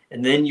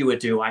 and then you would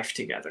do life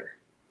together.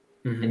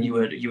 Mm-hmm. And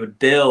you would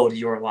build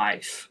your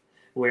life,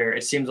 where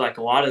it seems like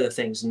a lot of the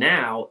things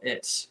now,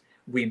 it's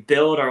we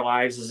build our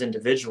lives as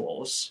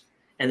individuals,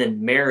 and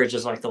then marriage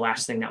is like the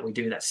last thing that we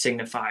do that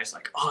signifies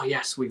like, oh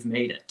yes, we've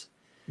made it.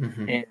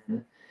 Mm-hmm.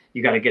 And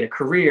you got to get a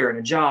career and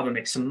a job and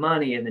make some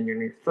money, and then you're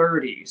in your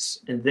 30s.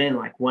 And then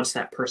like once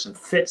that person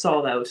fits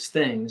all those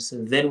things,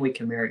 then we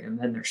can marry them,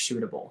 then they're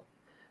suitable.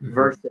 Mm-hmm.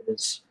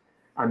 Versus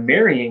I'm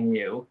marrying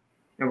you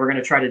and we're going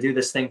to try to do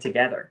this thing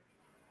together,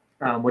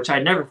 which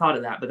I'd never thought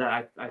of that, but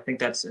I think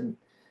that's an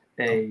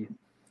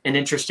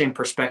interesting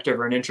perspective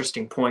or an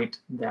interesting point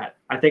that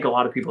I think a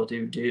lot of people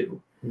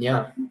do.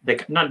 Yeah. They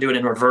not do it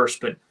in reverse,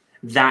 but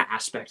that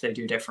aspect they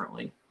do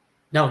differently.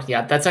 No,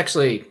 yeah, that's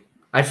actually,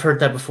 I've heard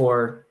that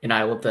before in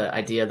Iowa, the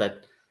idea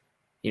that,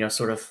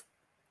 sort of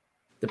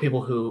the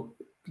people who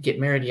get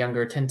married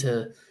younger tend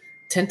to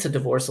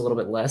divorce a little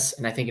bit less.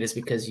 And I think it is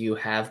because you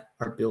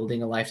are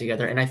building a life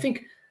together. And I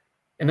think,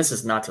 and this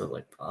is not to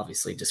like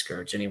obviously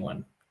discourage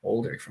anyone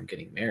older from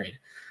getting married,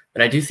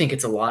 but I do think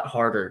it's a lot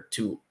harder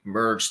to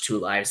merge two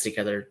lives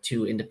together,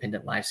 two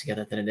independent lives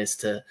together, than it is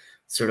to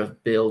sort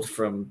of build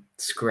from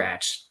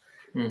scratch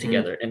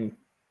together. And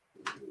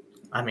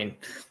I mean,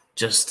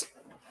 just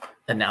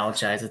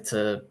analogize it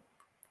to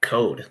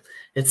code.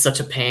 It's such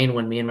a pain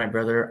when me and my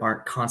brother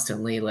aren't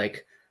constantly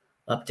like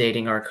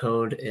updating our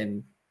code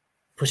and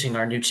pushing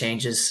our new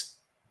changes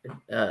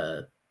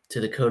to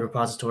the code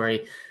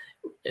repository.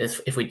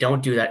 If we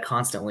don't do that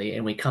constantly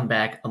and we come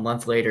back a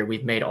month later,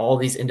 we've made all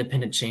these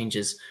independent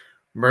changes,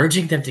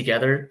 merging them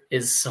together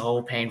is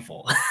so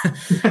painful.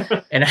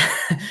 And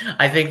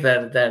I think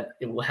that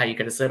how you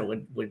could have said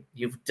it, when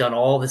you've done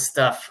all this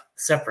stuff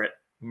separate,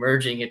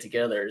 merging it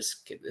together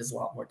is a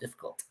lot more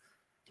difficult.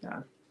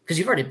 Yeah. Because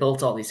you've already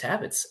built all these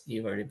habits.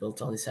 You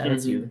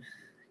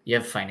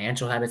have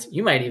financial habits.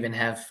 You might even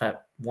have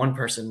one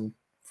person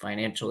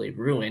financially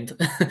ruined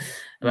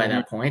by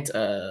that point,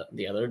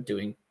 the other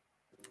doing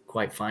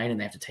quite fine, and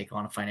they have to take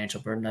on a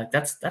financial burden. Like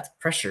that's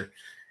pressure,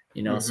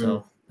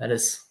 so that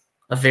is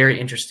a very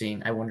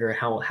interesting. I wonder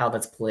how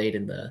that's played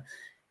in the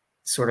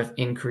sort of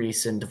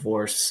increase in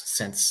divorce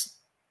since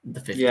the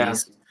 50s. Yeah.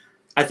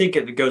 I think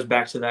it goes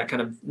back to that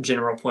kind of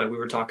general point we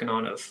were talking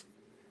on of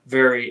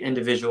very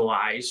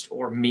individualized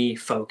or me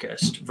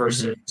focused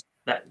versus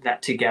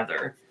that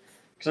together.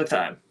 Because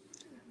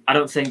I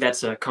don't think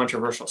that's a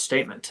controversial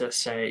statement to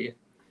say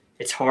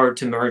it's hard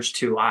to merge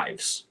two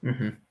lives.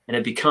 And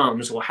it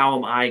becomes, well, how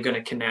am I going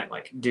to connect,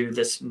 like do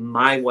this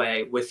my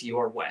way with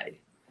your way?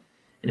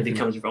 And it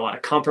becomes a lot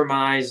of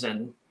compromise,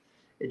 and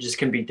it just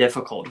can be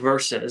difficult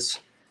versus,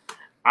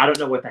 I don't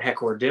know what the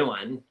heck we're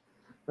doing,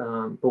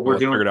 but we're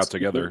doing figure it out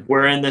together.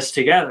 We're in this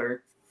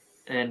together,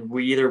 and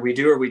we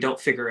do or we don't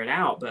figure it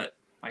out, but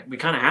like we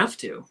kind of have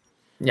to.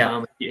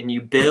 Yeah. And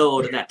you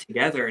build that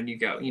together, and you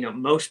go,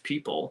 most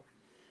people,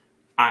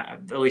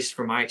 at least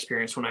from my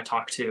experience when I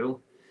talk to,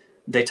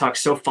 they talk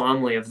so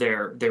fondly of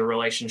their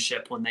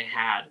relationship when they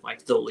had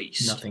like the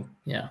least. Nothing.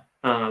 Yeah.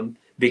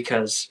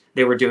 Because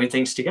they were doing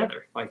things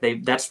together. Like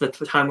that's the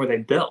time where they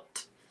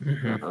built.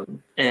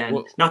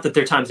 Not that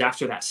there are times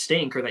after that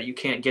stink or that you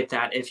can't get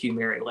that if you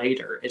marry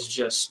later. It's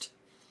just,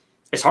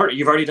 it's hard.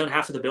 You've already done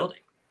half of the building.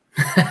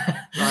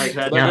 Like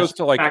that goes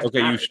to like,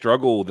 okay, you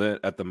struggle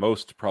at the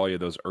most probably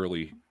those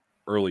early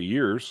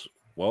years.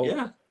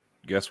 Well,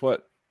 guess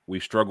what? We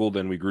struggled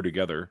and we grew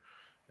together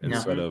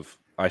instead of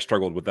I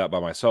struggled with that by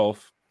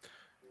myself.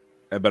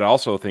 But I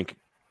also think,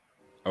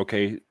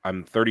 okay,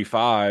 I'm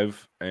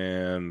 35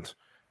 and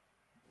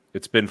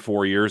it's been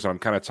 4 years and I'm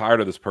kind of tired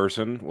of this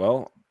person.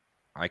 Well,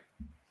 I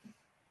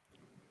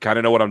kind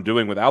of know what I'm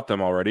doing without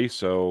them already,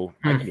 so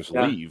I can just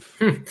leave.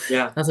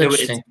 Yeah, that's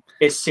interesting.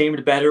 It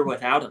seemed better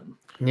without him.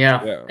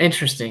 Yeah.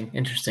 Interesting.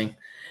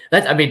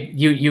 That, I mean,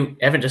 you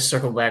Evan just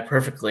circled back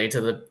perfectly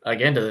to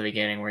the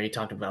beginning where you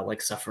talked about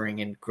like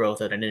suffering and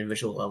growth at an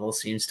individual level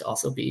seems to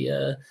also be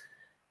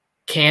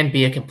can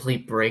be a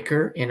complete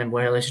breaker in a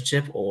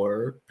relationship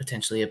or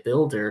potentially a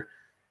builder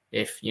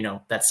if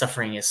that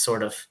suffering is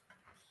sort of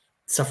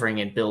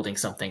suffering and building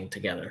something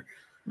together.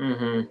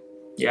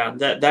 Yeah,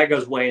 that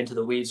goes way into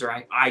the weeds,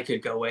 or I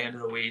could go way into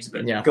the weeds,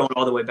 but going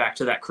all the way back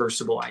to that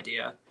crucible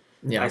idea.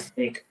 I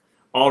think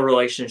all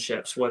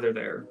relationships, whether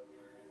they're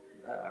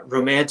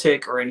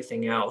romantic or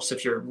anything else,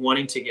 if you're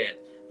wanting to get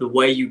the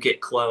way you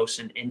get close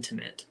and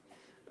intimate,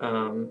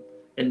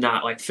 and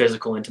not like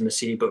physical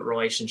intimacy, but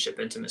relationship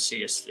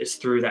intimacy is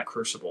through that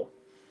crucible.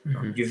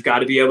 You've got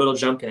to be able to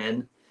jump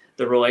in.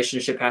 The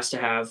relationship has to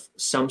have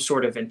some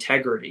sort of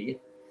integrity,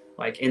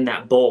 like in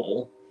that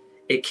bowl.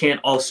 It can't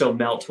also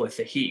melt with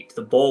the heat.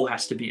 The bowl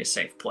has to be a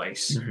safe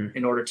place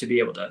in order to be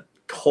able to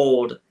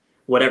hold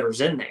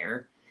whatever's in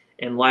there.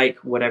 And like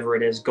whatever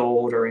it is,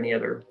 gold or any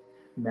other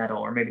metal,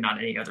 or maybe not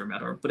any other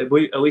metal, but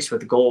at least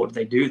with gold,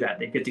 they do that.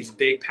 They get these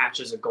big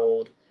patches of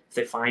gold if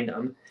they find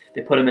them.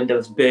 They put them into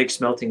those big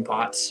smelting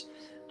pots,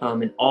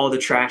 and all the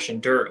trash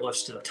and dirt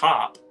lifts to the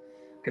top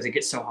because it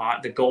gets so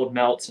hot. The gold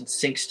melts and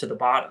sinks to the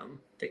bottom.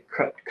 They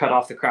cut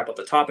off the crap at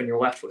the top, and you're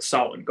left with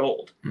solid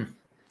gold.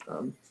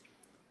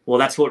 Well,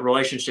 that's what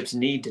relationships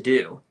need to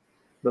do,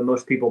 but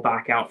most people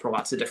back out for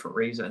lots of different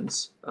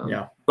reasons.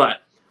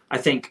 But I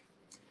think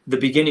the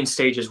beginning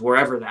stages,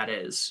 wherever that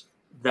is,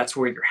 that's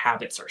where your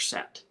habits are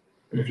set.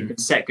 And if you can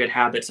set good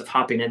habits of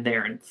hopping in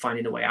there and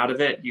finding a way out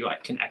of it, you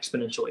can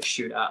exponentially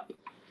shoot up.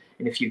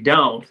 And if you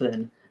don't,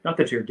 then not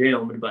that you're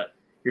doomed, but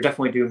you're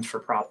definitely doomed for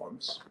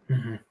problems.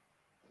 Mm-hmm.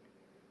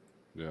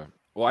 Yeah.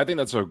 Well, I think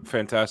that's a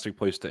fantastic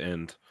place to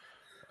end.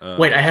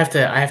 Wait, I have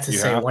to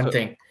say one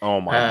thing. Oh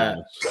my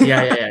goodness.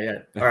 Yeah.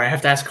 Or I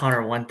have to ask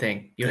Connor one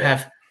thing.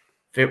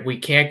 We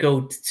can't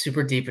go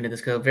super deep into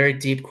this because a very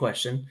deep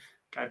question,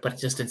 Okay. but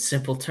just in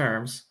simple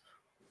terms,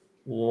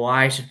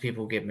 why should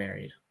people get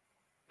married?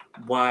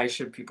 Why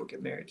should people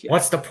get married? Yeah.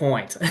 What's the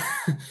point?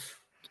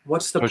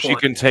 What's the point? She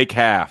can take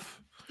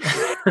half.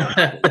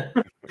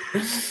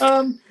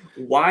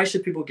 Why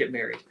should people get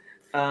married?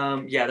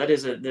 That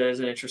is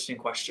an interesting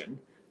question.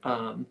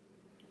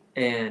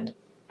 And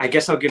I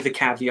guess I'll give the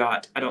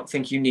caveat. I don't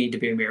think you need to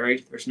be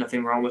married. There's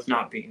nothing wrong with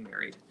not being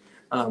married.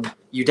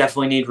 You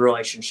definitely need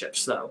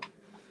relationships, though.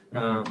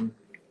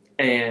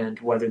 And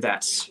whether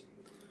that's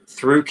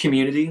through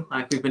community,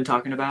 like we've been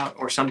talking about,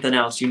 or something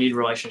else, you need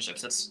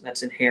relationships.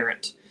 That's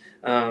inherent.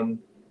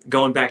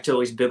 Going back to at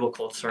least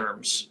biblical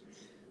terms,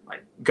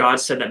 like God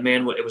said that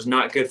it was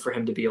not good for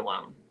him to be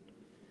alone.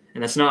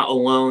 And that's not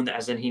alone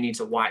as in he needs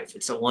a wife.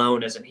 It's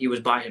alone as in he was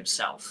by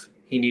himself.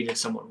 He needed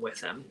someone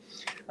with him.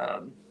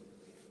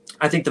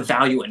 I think the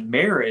value in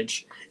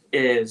marriage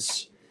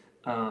is,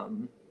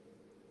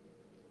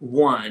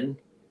 one,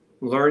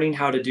 learning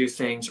how to do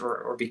things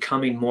or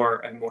becoming a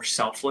more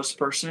selfless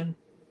person.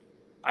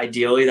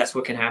 Ideally, that's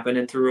what can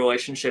happen through a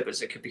relationship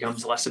is it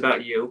becomes less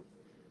about you,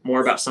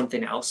 more about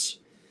something else.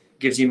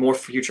 Gives you more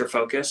future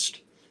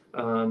focused,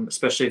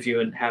 especially if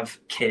you have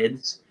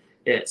kids.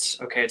 It's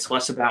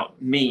less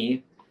about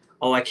me.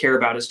 All I care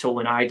about is till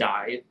when I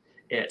die.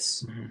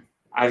 It's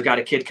I've got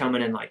a kid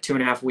coming in like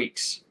 2.5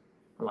 weeks.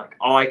 Like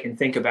all I can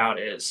think about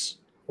is,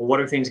 well, what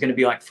are things going to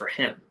be like for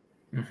him?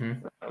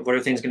 What are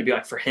things going to be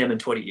like for him in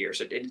 20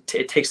 years? It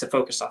takes the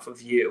focus off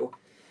of you.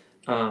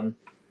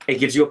 It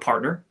gives you a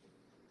partner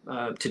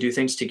to do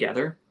things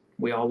together.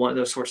 We all want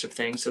those sorts of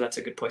things, so that's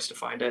a good place to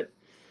find it.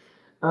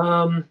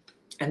 And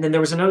then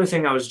there was another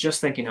thing I was just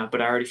thinking of,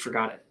 but I already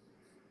forgot it.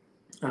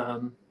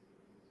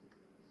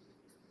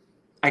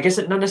 I guess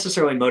it's not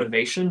necessarily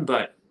motivation,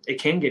 but it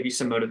can give you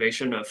some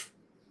motivation of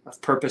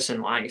purpose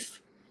in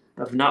life,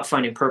 of not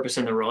finding purpose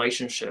in the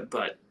relationship,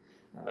 but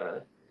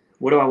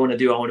what do I want to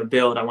do? I want to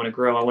build, I want to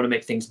grow, I want to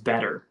make things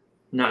better,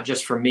 not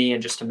just for me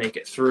and just to make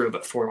it through,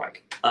 but for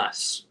like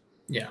us.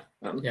 Yeah.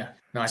 No,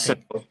 I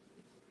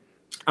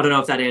don't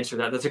know if that answered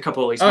that. That's a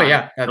couple at least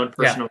own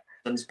personal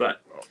reasons,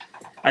 but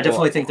I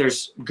definitely think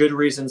there's good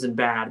reasons and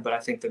bad, but I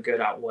think the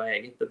good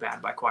outweigh the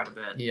bad by quite a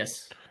bit.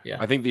 Yes. Yeah.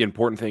 I think the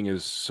important thing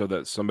is so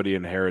that somebody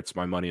inherits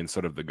my money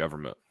instead of the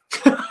government.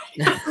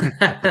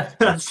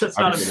 That's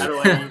not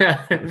a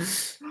bad way.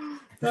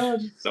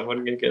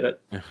 Someone can get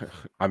it.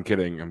 I'm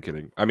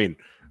kidding. I mean,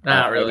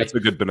 not really. That's a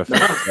good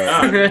benefit.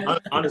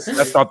 Honestly,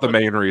 that's not the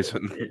main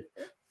reason.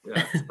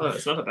 Yeah,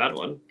 it's not a bad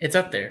one. It's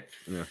up there.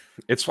 Yeah,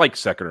 it's like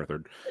second or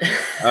third.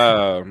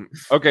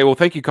 Okay, well,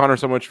 thank you, Connor,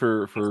 so much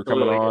for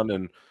coming on,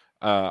 and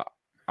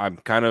I'm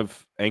kind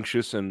of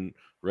anxious and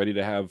ready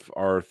to have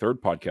our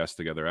third podcast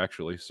together.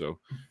 Actually, so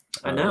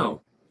I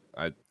know.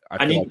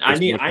 I need to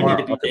be the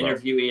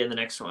interviewee in the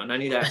next one. I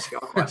need to ask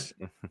y'all a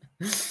question.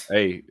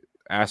 Hey,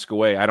 ask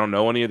away. I don't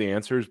know any of the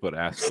answers, but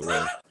ask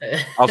away.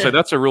 I'll say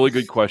that's a really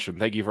good question.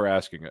 Thank you for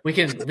asking it. We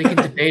can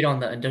debate on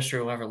the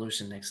Industrial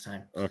Revolution next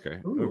time. Okay.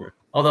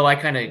 Although I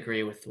kind of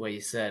agree with what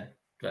you said,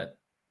 but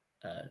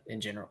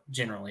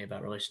generally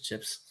about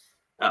relationships.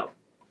 Oh,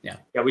 yeah.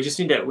 We just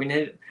need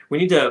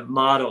to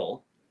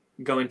model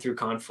going through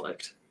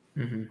conflict.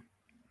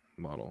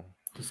 Model.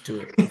 Let's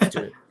do it.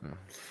 Yeah.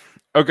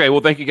 Okay.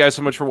 Well, thank you guys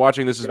so much for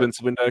watching. This has been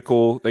Something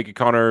Medical. Thank you,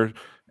 Connor,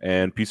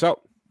 and peace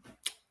out.